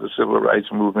 about the civil rights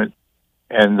movement,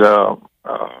 and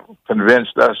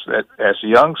convinced us that as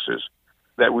youngsters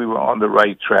that we were on the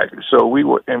right track. So we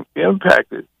were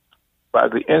impacted by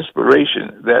the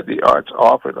inspiration that the arts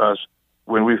offered us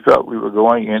when we felt we were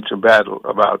going into battle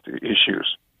about the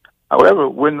issues. However,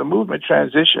 when the movement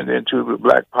transitioned into the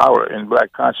Black Power and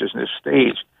Black Consciousness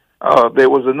stage, there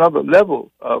was another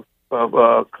level of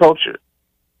culture,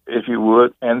 if you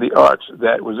would, and the arts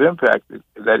that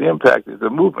impacted the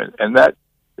movement. And that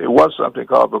there was something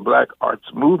called the Black Arts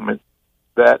Movement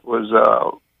that was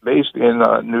based in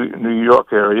New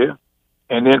York area.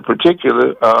 And in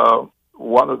particular,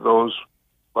 one of those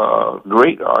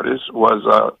great artists was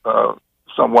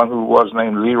someone who was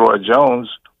named Leroy Jones,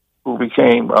 who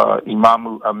became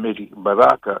Imamu Amiri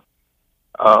Baraka.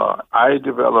 I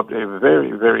developed a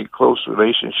very, very close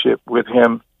relationship with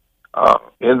him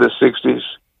in the 60s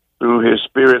through his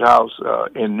Spirit House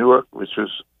in Newark, which was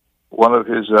one of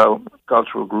his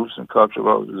cultural groups and cultural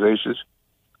organizations.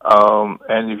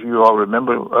 And if you all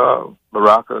remember,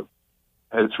 Baraka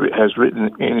has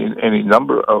written any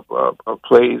number of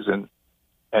plays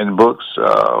and books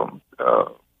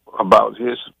about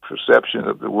his perception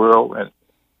of the world and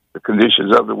the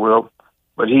conditions of the world.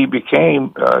 But he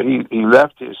became he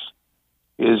left his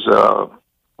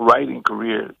writing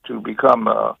career to become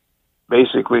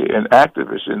basically an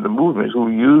activist in the movement, who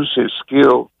used his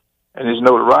skill and his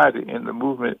notoriety in the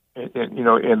movement, in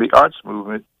the arts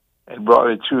movement, and brought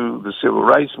it to the civil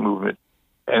rights movement.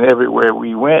 And everywhere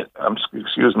we went,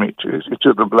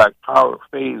 to the Black Power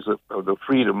phase of the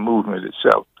freedom movement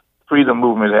itself. Freedom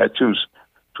movement had two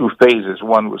phases.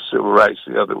 One was civil rights,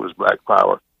 the other was Black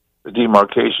Power. The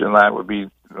demarcation line would be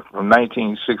from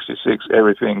 1966,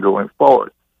 everything going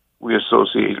forward. We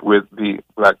associate with the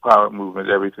Black Power movement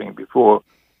everything before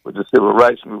with the civil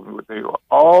rights movement, but they were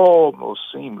almost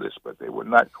seamless, but they were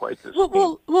not quite the same.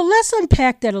 Well, let's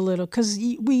unpack that a little, because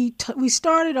we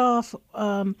started off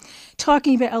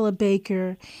talking about Ella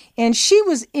Baker, and she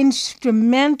was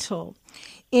instrumental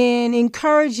in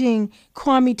encouraging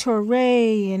Kwame Ture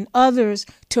and others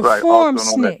to right, form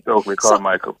also known as SNCC. Stokely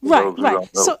Carmichael. Right.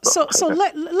 So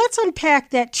let's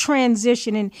unpack that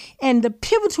transition and the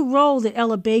pivotal role that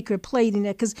Ella Baker played in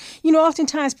that, because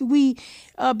oftentimes we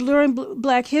during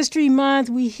Black History Month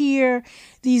we hear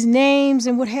these names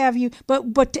and what have you,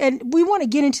 but and we want to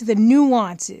get into the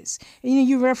nuances.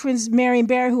 You referenced Marion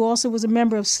Barry, who also was a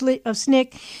member of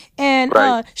SNCC, and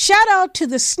right. Shout out to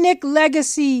the SNCC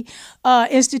Legacy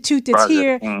Institute that's Project.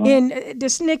 here in the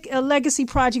SNCC Legacy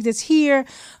Project that's here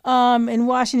in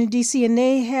Washington D.C., and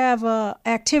they have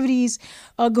activities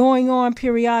going on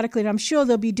periodically, and I'm sure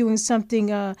they'll be doing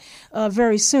something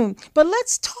very soon. But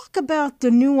let's talk about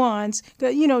the nuance.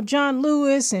 John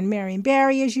Lewis and Marion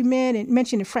Barry, as you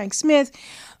mentioned, and Frank Smith.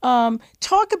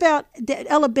 Talk about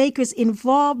Ella Baker's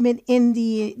involvement in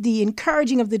the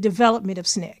encouraging of the development of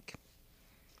SNCC.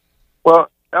 Well,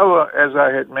 Ella, as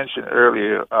I had mentioned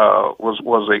earlier,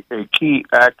 was a key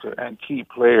actor and key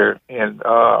player in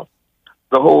the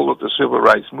whole of the civil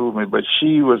rights movement, but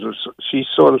she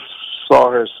sort of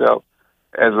saw herself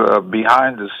as a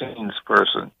behind-the-scenes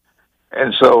person.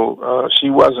 And so she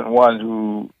wasn't one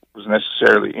who was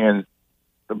necessarily in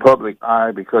the public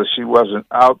eye because she wasn't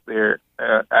out there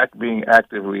being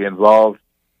actively involved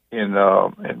in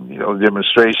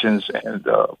demonstrations and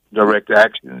direct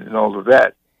action and all of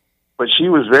that. But she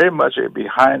was very much a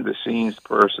behind-the-scenes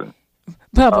person.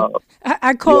 Bubba,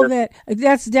 I call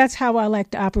that's how I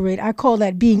like to operate. I call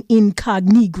that being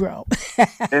incognito.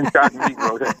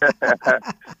 Incognito.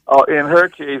 In her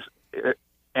case,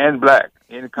 and black.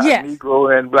 Incognito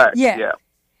and black. Yeah.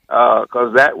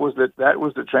 Because that was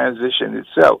the transition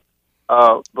itself.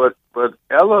 But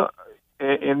Ella,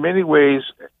 in many ways,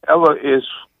 Ella is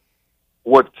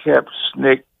what kept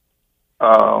SNCC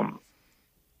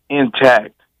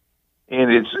intact in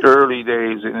its early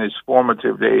days, in its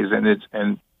formative days, and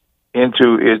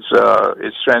into its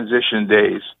transition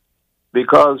days,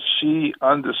 because she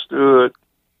understood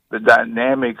the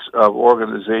dynamics of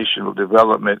organizational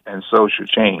development and social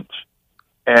change.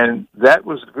 And that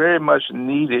was very much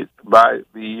needed by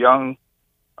the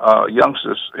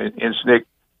youngsters in SNCC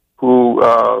who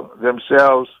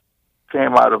themselves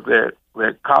came out of their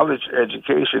college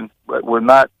education but were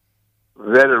not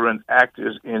veteran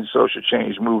actors in social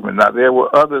change movement. Now, there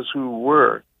were others who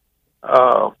were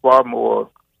far more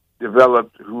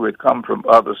developed, who had come from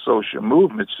other social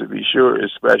movements, to be sure,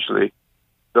 especially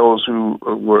those who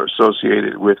were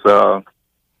associated with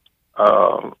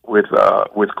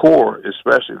CORE,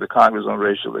 especially the Congress on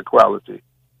Racial Equality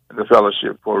and the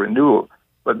Fellowship for Renewal.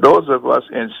 But those of us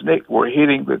in SNCC were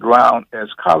hitting the ground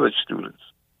as college students.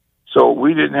 So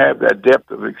we didn't have that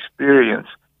depth of experience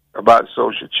about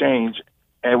social change,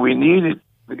 and we needed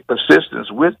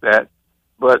assistance with that,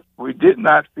 but we did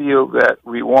not feel that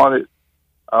we wanted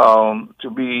to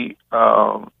be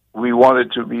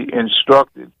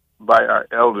instructed by our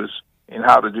elders in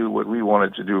how to do what we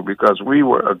wanted to do, because we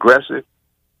were aggressive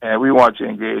and we wanted to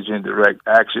engage in direct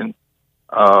action.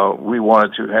 We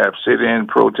wanted to have sit-in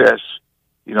protests,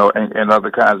 and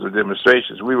other kinds of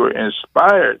demonstrations. We were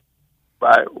inspired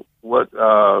by what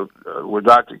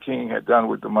Dr. King had done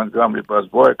with the Montgomery bus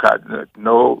boycott.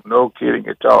 No kidding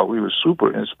at all. We were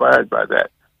super inspired by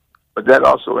that. But that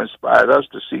also inspired us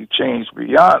to see change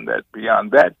beyond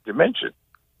that dimension.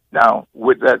 Now,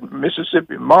 with that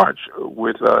Mississippi March,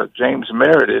 with James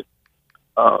Meredith,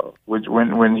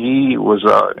 when he was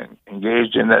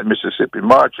engaged in that Mississippi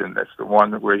March, and that's the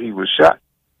one where he was shot,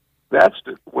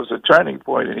 was a turning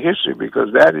point in history,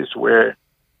 because that is where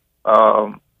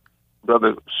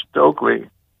Brother Stokely,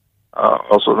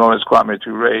 also known as Kwame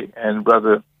Ture, and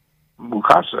Brother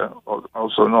Mukasa,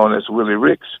 also known as Willie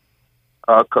Ricks,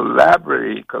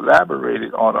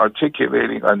 collaborated on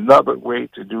articulating another way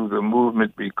to do the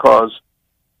movement, because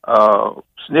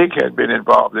SNCC had been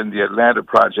involved in the Atlanta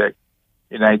Project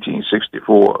in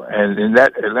 1964. And in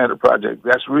that Atlanta Project,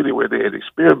 that's really where they had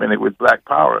experimented with Black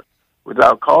Power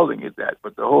without calling it that.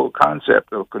 But the whole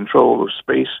concept of control of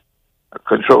space,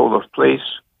 control of place,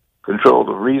 control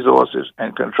of resources,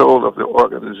 and control of the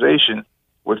organization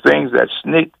were things that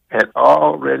SNCC had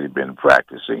already been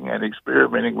practicing and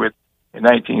experimenting with in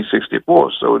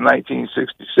 1964. So in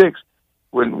 1966,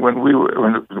 when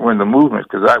the movement,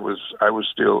 because I was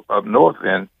still up north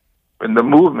then, when the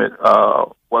movement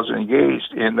was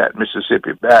engaged in that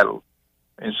Mississippi battle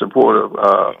in support of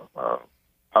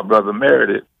our brother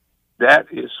Meredith, that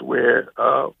is where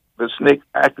the SNCC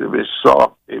activists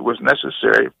saw it was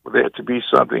necessary for there to be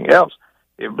something else.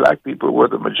 If black people were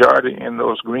the majority in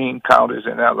those green counties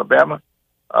in Alabama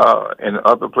and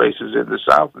other places in the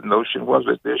South, the notion was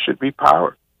that there should be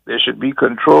power. There should be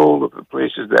control of the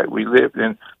places that we lived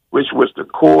in, which was the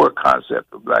core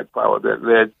concept of Black Power that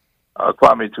led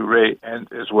Kwame Ture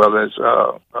and as well as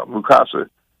Mukasa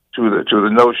to the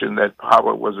notion that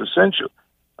power was essential.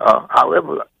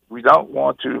 However, we don't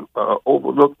want to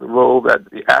overlook the role that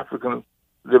the African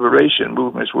liberation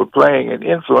movements were playing and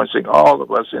influencing all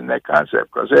of us in that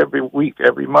concept, because every week,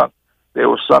 every month, there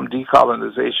was some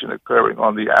decolonization occurring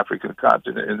on the African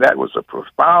continent, and that was a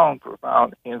profound,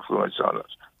 profound influence on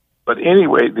us. But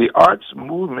anyway, the arts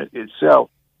movement itself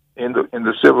in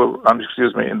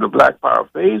the Black Power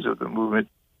phase of the movement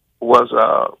was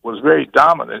very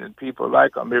dominant in people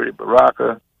like Amiri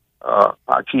Baraka,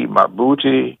 Hakeem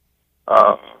Mabuti,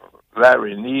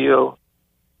 Larry Neal,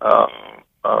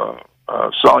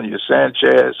 Sonia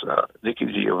Sanchez, Nikki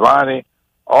Giovanni.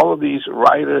 All of these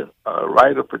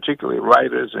particularly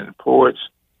writers and poets,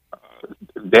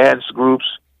 dance groups,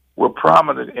 were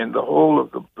prominent in the whole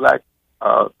of the Black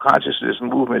consciousness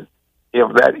movement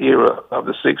of that era of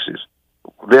the 60s.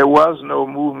 There was no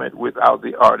movement without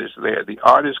the artists there. The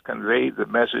artists conveyed the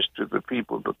message to the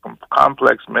people. The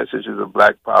complex messages of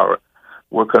Black Power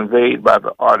were conveyed by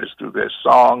the artists through their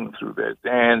song, through their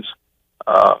dance,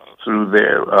 through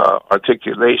their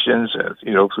articulations,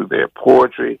 through their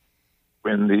poetry.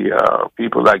 When the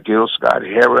people like Gil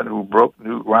Scott-Heron, who broke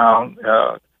new ground.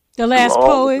 The Last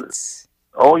Poets.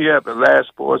 The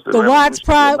Last Poets. The Watts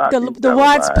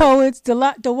Poets.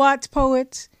 The Watts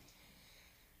Poets.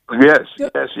 Yes.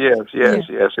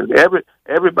 And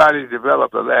everybody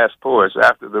developed a Last Poets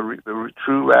after the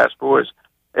true Last Poets.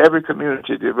 Every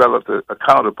community developed a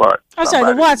counterpart. I'm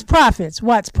sorry, the Watts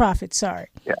Prophets. Sorry.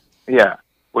 Yeah.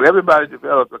 Well, everybody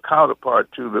developed a counterpart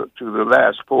to the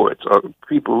Last Poets, or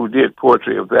people who did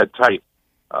poetry of that type,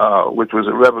 which was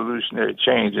a revolutionary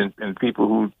change in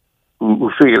people who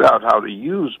figured out how to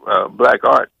use Black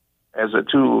art as a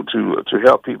tool to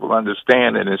help people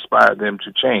understand and inspire them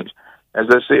to change. As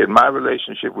I said, my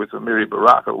relationship with Amiri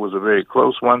Baraka was a very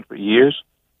close one for years.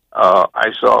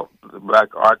 I saw the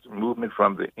Black arts movement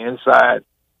from the inside.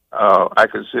 I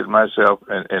consider myself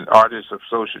an artist of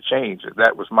social change.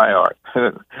 That was my art.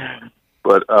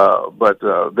 But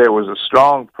there was a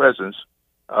strong presence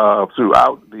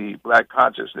throughout the Black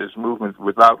consciousness movement,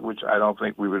 without which I don't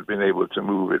think we would have been able to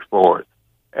move it forward.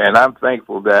 And I'm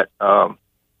thankful that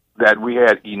we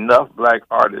had enough Black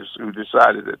artists who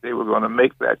decided that they were going to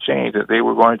make that change, that they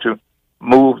were going to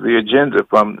move the agenda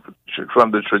from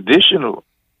the traditional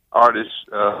artists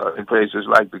in places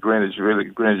like the Greenwich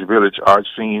Village art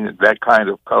scene, that kind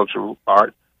of cultural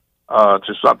art,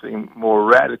 to something more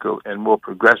radical and more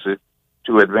progressive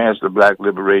to advance the Black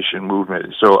liberation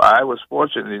movement. So I was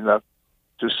fortunate enough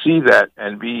to see that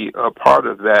and be a part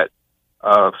of that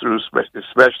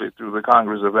especially through the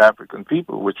Congress of African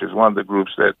People, which is one of the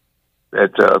groups that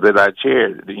I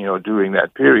chaired, during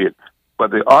that period.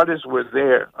 But the artists were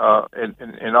there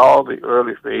in all the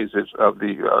early phases of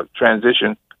the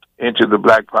transition into the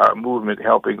Black Power movement,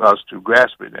 helping us to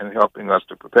grasp it and helping us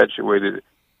to perpetuate it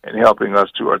and helping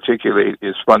us to articulate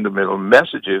its fundamental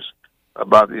messages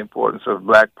about the importance of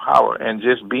Black Power and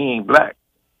just being Black.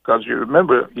 Because you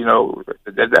remember,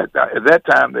 at that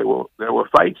time there were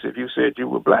fights if you said you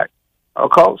were Black or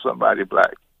called somebody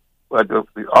Black. But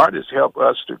the artists helped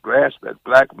us to grasp that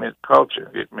Black meant culture,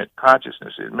 it meant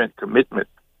consciousness, it meant commitment.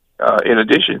 In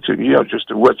addition to just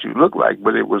to what you look like,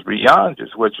 but it was beyond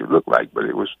just what you look like. But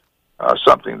it was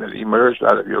something that emerged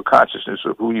out of your consciousness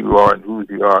of who you are and who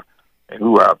you are and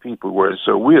who our people were.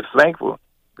 So we're thankful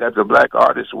that the Black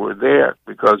artists were there,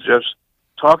 because just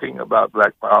talking about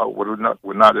Black Power would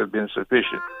not have been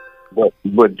sufficient.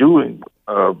 But doing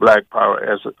Black Power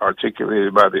as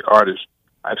articulated by the artists,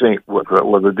 I think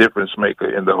was a difference maker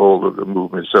in the whole of the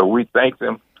movement. So we thank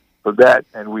them for that,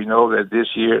 and we know that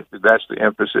this year that's the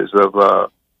emphasis of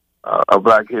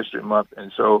Black History Month.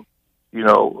 And so,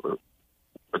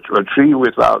 a tree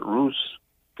without roots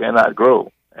cannot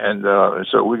grow, and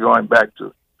so we're going back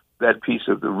to that piece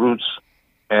of the roots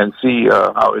and see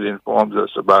how it informs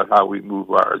us about how we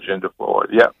move our agenda forward.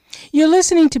 Yeah. You're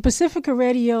listening to Pacifica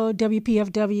Radio,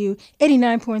 WPFW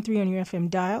 89.3 on your FM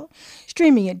dial,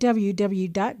 streaming at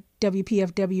www.wpfwfm.org.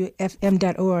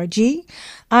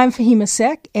 I'm Fahima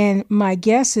Sek, and my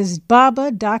guest is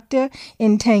Baba Dr.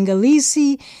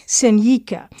 Ntangalisy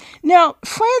Senyika. Now,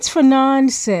 Frantz Fanon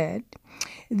said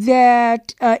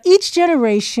that each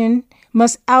generation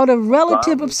must, out of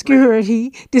relative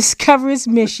obscurity, discover its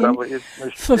mission,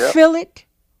 fulfill it,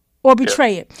 or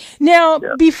betray it. Now,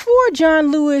 before John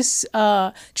Lewis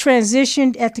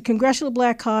transitioned at the Congressional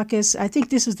Black Caucus, I think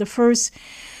this was the first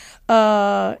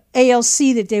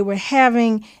ALC that they were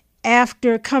having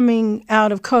after coming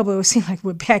out of COVID. It seemed like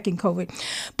we're back in COVID.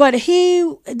 But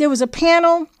there was a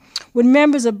panel with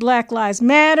members of Black Lives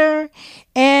Matter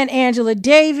and Angela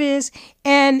Davis,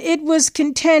 and it was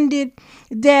contended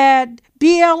that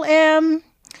BLM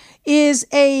is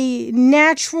a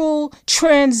natural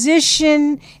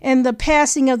transition and the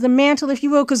passing of the mantle, if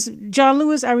you will, because John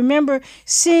Lewis, I remember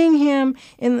seeing him,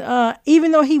 in,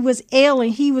 even though he was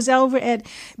ailing, he was over at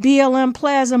BLM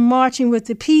Plaza marching with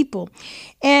the people.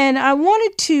 And I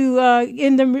wanted to,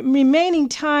 in the remaining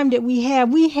time that we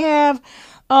have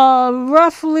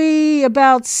roughly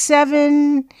about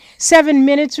seven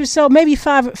minutes or so, maybe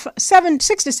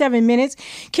 6 to 7 minutes.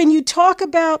 Can you talk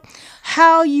about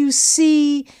how you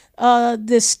see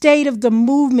the state of the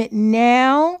movement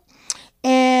now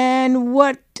and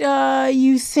what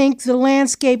you think the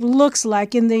landscape looks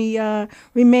like in the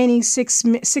remaining 6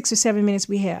 or 7 minutes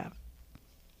we have?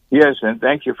 Yes, and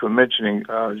thank you for mentioning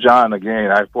John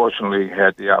again. I fortunately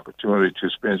had the opportunity to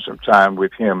spend some time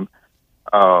with him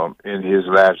in his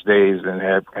last days and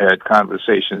have had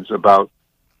conversations about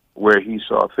where he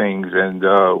saw things and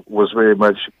was very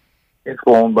much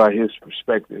informed by his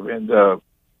perspective and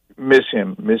miss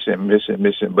him,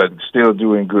 but still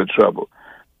doing good trouble.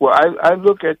 Well, I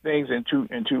look at things in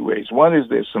two ways. One is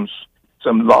there's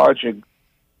some larger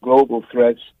global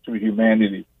threats to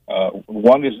humanity.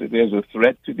 One is that there's a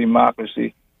threat to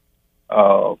democracy,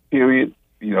 period.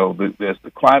 You know, there's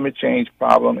the climate change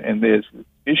problem, and there's the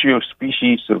issue of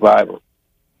species survival.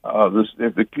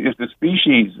 If the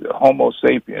species, Homo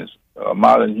sapiens,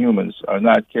 modern humans, are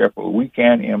not careful, we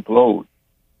can implode.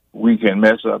 We can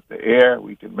mess up the air,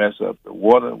 we can mess up the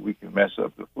water, we can mess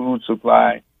up the food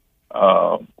supply.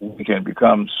 We can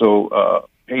become so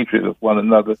hatred of one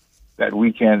another that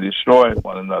we can destroy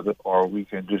one another, or we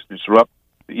can just disrupt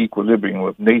the equilibrium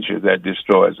of nature that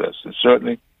destroys us. And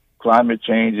certainly, climate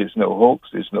change is no hoax,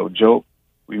 it's no joke.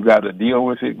 We've got to deal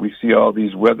with it. We see all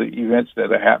these weather events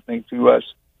that are happening to us.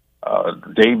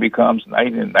 Day becomes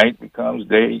night and night becomes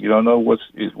day. You don't know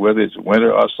whether it's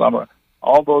winter or summer.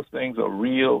 All those things are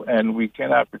real, and we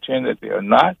cannot pretend that they are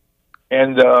not.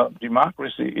 And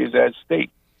democracy is at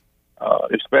stake,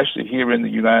 especially here in the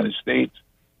United States.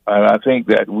 And I think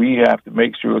that we have to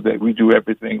make sure that we do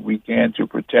everything we can to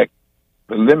protect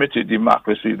the limited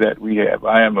democracy that we have.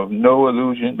 I am of no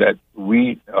illusion that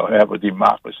we have a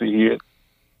democracy here.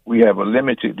 We have a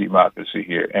limited democracy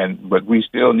here, but we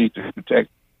still need to protect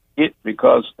it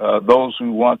because those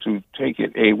who want to take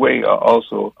it away are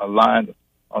also aligned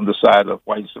on the side of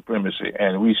white supremacy,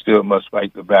 and we still must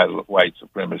fight the battle of white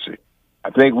supremacy. I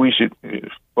think we should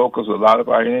focus a lot of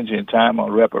our energy and time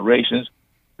on reparations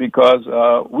because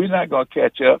we're not going to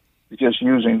catch up just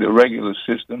using the regular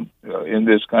system in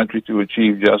this country to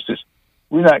achieve justice.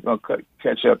 We're not going to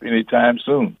catch up anytime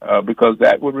soon because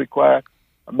that would require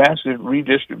a massive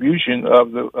redistribution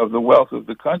of the wealth of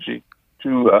the country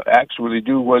to actually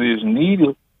do what is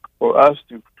needed for us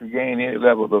to gain any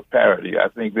level of parity. I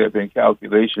think there have been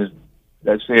calculations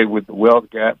that said with the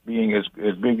wealth gap being as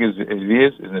big as it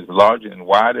is and as large and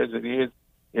wide as it is,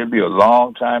 it'll be a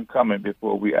long time coming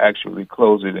before we actually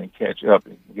close it and catch up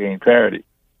and gain parity.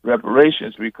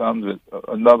 Reparations becomes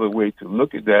another way to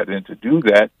look at that and to do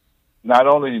that, not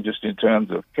only just in terms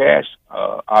of cash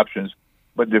options,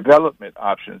 but development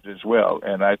options as well.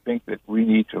 And I think that we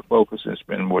need to focus and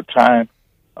spend more time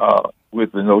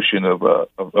with the notion of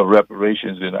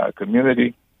reparations in our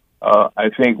community. I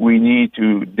think we need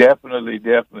to definitely,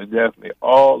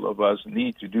 all of us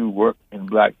need to do work in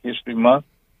Black History Month.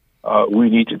 We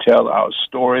need to tell our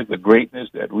story, the greatness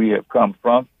that we have come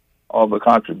from, all the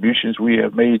contributions we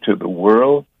have made to the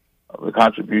world, the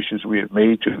contributions we have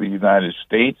made to the United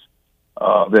States,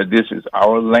 that this is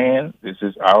our land, this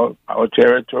is our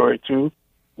territory too.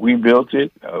 We built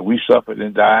it, we suffered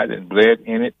and died and bled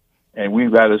in it, and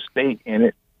we've got a stake in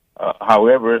it.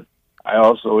 However, I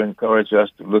also encourage us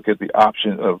to look at the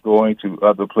option of going to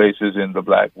other places in the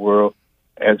Black world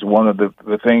as one of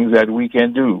the things that we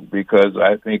can do, because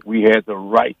I think we had the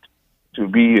right to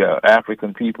be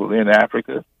African people in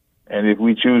Africa. And if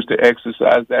we choose to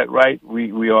exercise that right,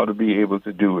 we ought to be able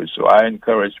to do it. So I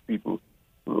encourage people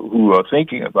who are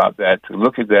thinking about that to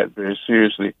look at that very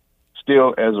seriously,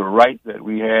 still as a right that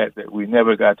we had that we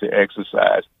never got to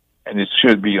exercise, and it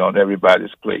should be on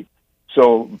everybody's plate.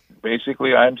 So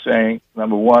basically I'm saying,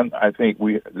 number one, I think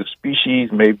the species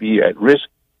may be at risk,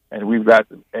 and we've got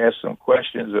to ask some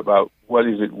questions about what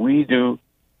is it we do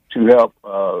to help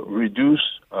reduce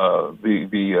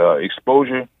the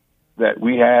exposure that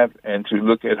we have, and to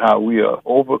look at how we are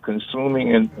over-consuming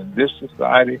in this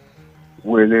society.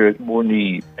 where there is more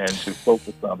need and to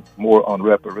focus more on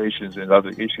reparations and other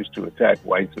issues to attack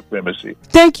white supremacy.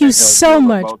 Thank you so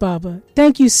much, Baba.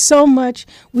 Thank you so much.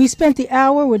 We spent the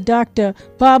hour with Dr.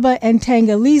 Baba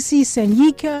Ntangisi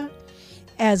Sanyika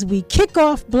as we kick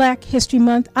off Black History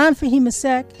Month. I'm Fahima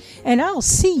Sek, and I'll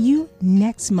see you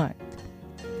next month.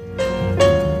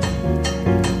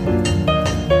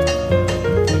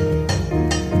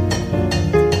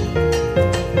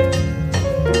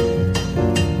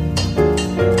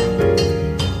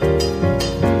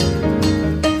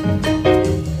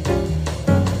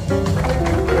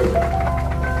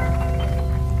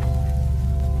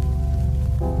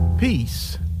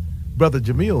 Peace. Brother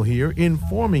Jamil here,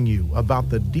 informing you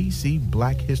about the D.C.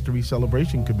 Black History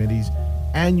Celebration Committee's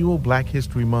annual Black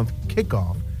History Month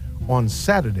kickoff on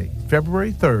Saturday,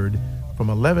 February 3rd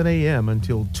from 11 a.m.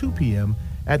 until 2 p.m.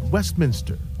 at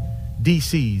Westminster,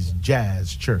 D.C.'s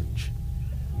Jazz Church.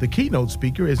 The keynote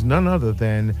speaker is none other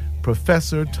than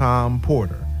Professor Tom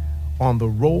Porter on the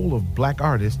role of black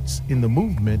artists in the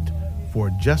movement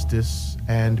for justice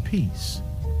and peace.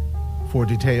 For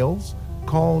details,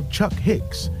 call Chuck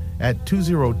Hicks at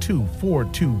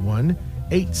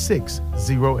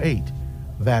 202-421-8608.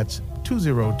 That's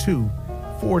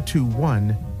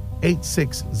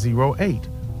 202-421-8608.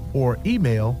 Or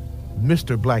email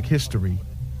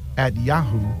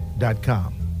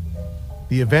MrBlackHistory@yahoo.com.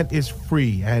 The event is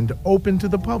free and open to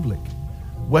the public.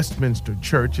 Westminster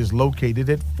Church is located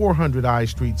at 400 I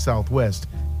Street Southwest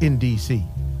in D.C.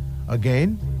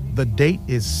 Again, the date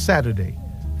is Saturday,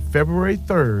 February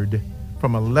 3rd,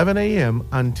 from 11 a.m.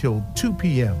 until 2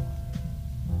 p.m.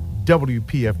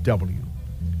 WPFW,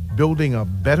 building a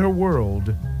better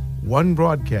world, one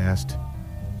broadcast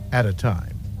at a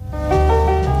time.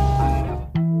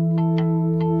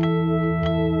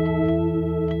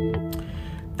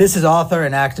 This is author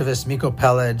and activist Miko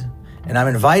Peled, and I'm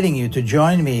inviting you to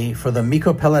join me for the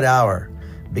Miko Peled Hour,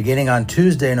 beginning on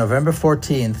Tuesday, November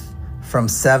 14th, from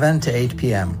 7 to 8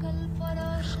 p.m.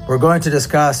 We're going to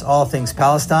discuss all things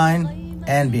Palestine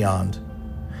and beyond.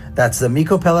 That's the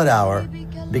Miko Peled Hour,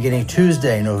 beginning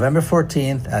Tuesday, November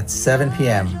 14th at 7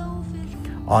 p.m.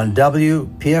 on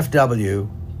WPFW,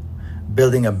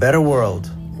 building a better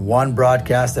world, one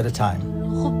broadcast at a time.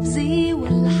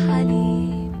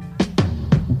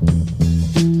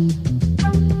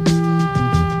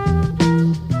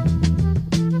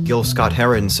 Gil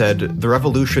Scott-Heron said, "The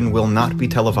revolution will not be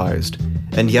televised.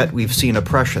 And yet we've seen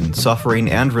oppression,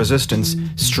 suffering, and resistance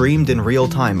streamed in real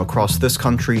time across this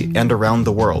country and around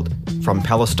the world, from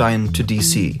Palestine to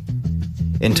D.C.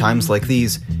 In times like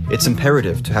these, it's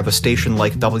imperative to have a station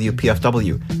like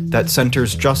WPFW that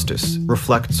centers justice,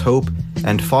 reflects hope,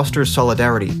 and fosters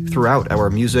solidarity throughout our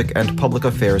music and public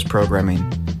affairs programming.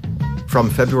 From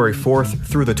February 4th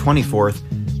through the 24th,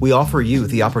 we offer you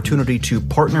the opportunity to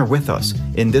partner with us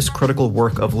in this critical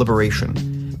work of liberation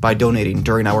by donating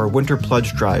during our Winter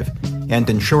Pledge Drive and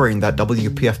ensuring that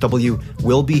WPFW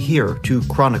will be here to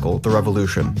chronicle the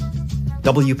revolution.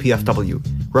 WPFW,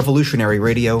 revolutionary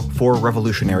radio for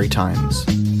revolutionary times.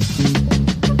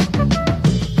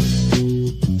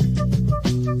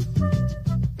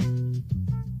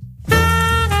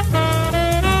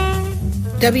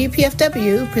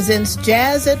 WPFW presents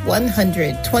Jazz at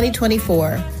 100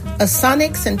 2024, a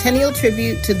sonic centennial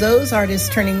tribute to those artists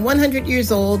turning 100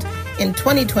 years old in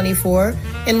 2024,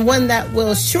 and one that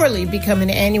will surely become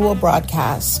an annual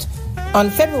broadcast.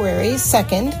 On February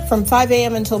 2nd, from 5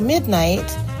 a.m. until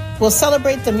midnight, we'll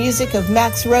celebrate the music of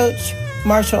Max Roach,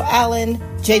 Marshall Allen,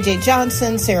 J.J.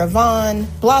 Johnson, Sarah Vaughan,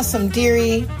 Blossom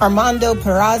Dearie, Armando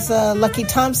Peraza, Lucky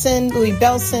Thompson, Louis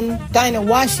Bellson, Dinah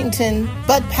Washington,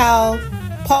 Bud Powell,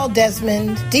 Paul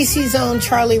Desmond, DC's own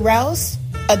Charlie Rouse,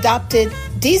 adopted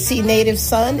DC native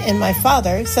son and my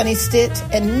father, Sonny Stitt,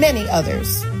 and many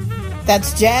others.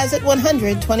 That's Jazz at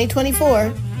 100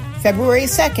 2024, February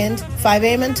 2nd, 5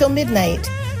 a.m. until midnight,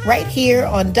 right here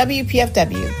on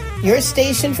WPFW, your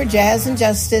station for jazz and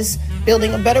justice,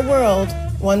 building a better world,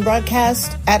 one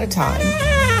broadcast at a time.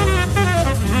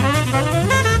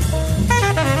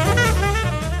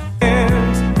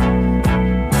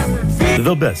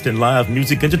 The best in live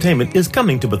music entertainment is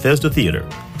coming to Bethesda Theater.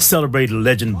 Celebrate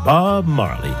legend Bob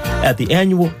Marley at the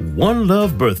annual One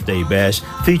Love Birthday Bash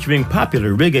featuring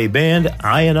popular reggae band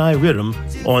I&I Rhythm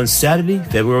on Saturday,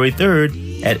 February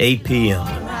 3rd at 8 p.m.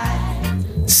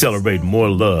 Celebrate more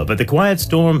love at the Quiet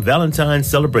Storm Valentine's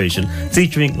Celebration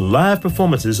featuring live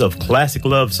performances of classic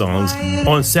love songs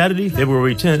on Saturday,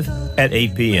 February 10th at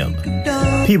 8 p.m.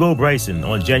 Peebo Bryson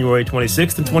on January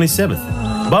 26th and 27th.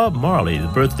 Bob Marley, the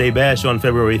Birthday Bash on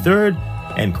February 3rd,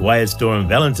 and Quiet Storm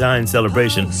Valentine's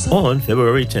Celebration on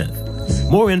February 10th.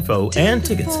 More info and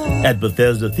tickets at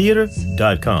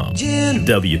BethesdaTheater.com.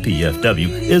 WPFW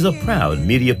is a proud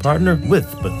media partner with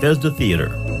Bethesda Theater.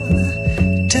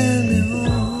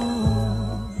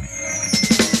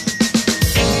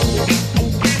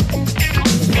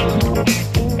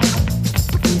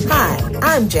 Hi,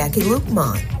 I'm Jackie Luke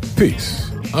Mont.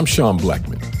 Peace. I'm Sean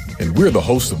Blackman, and we're the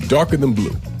hosts of Darker Than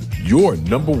Blue, your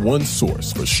number one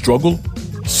source for struggle,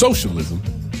 socialism,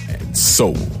 and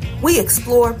soul. We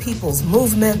explore people's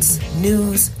movements,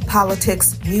 news,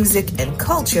 politics, music, and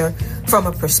culture from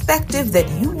a perspective that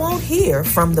you won't hear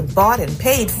from the bought and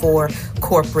paid for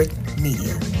corporate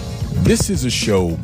media. This is a show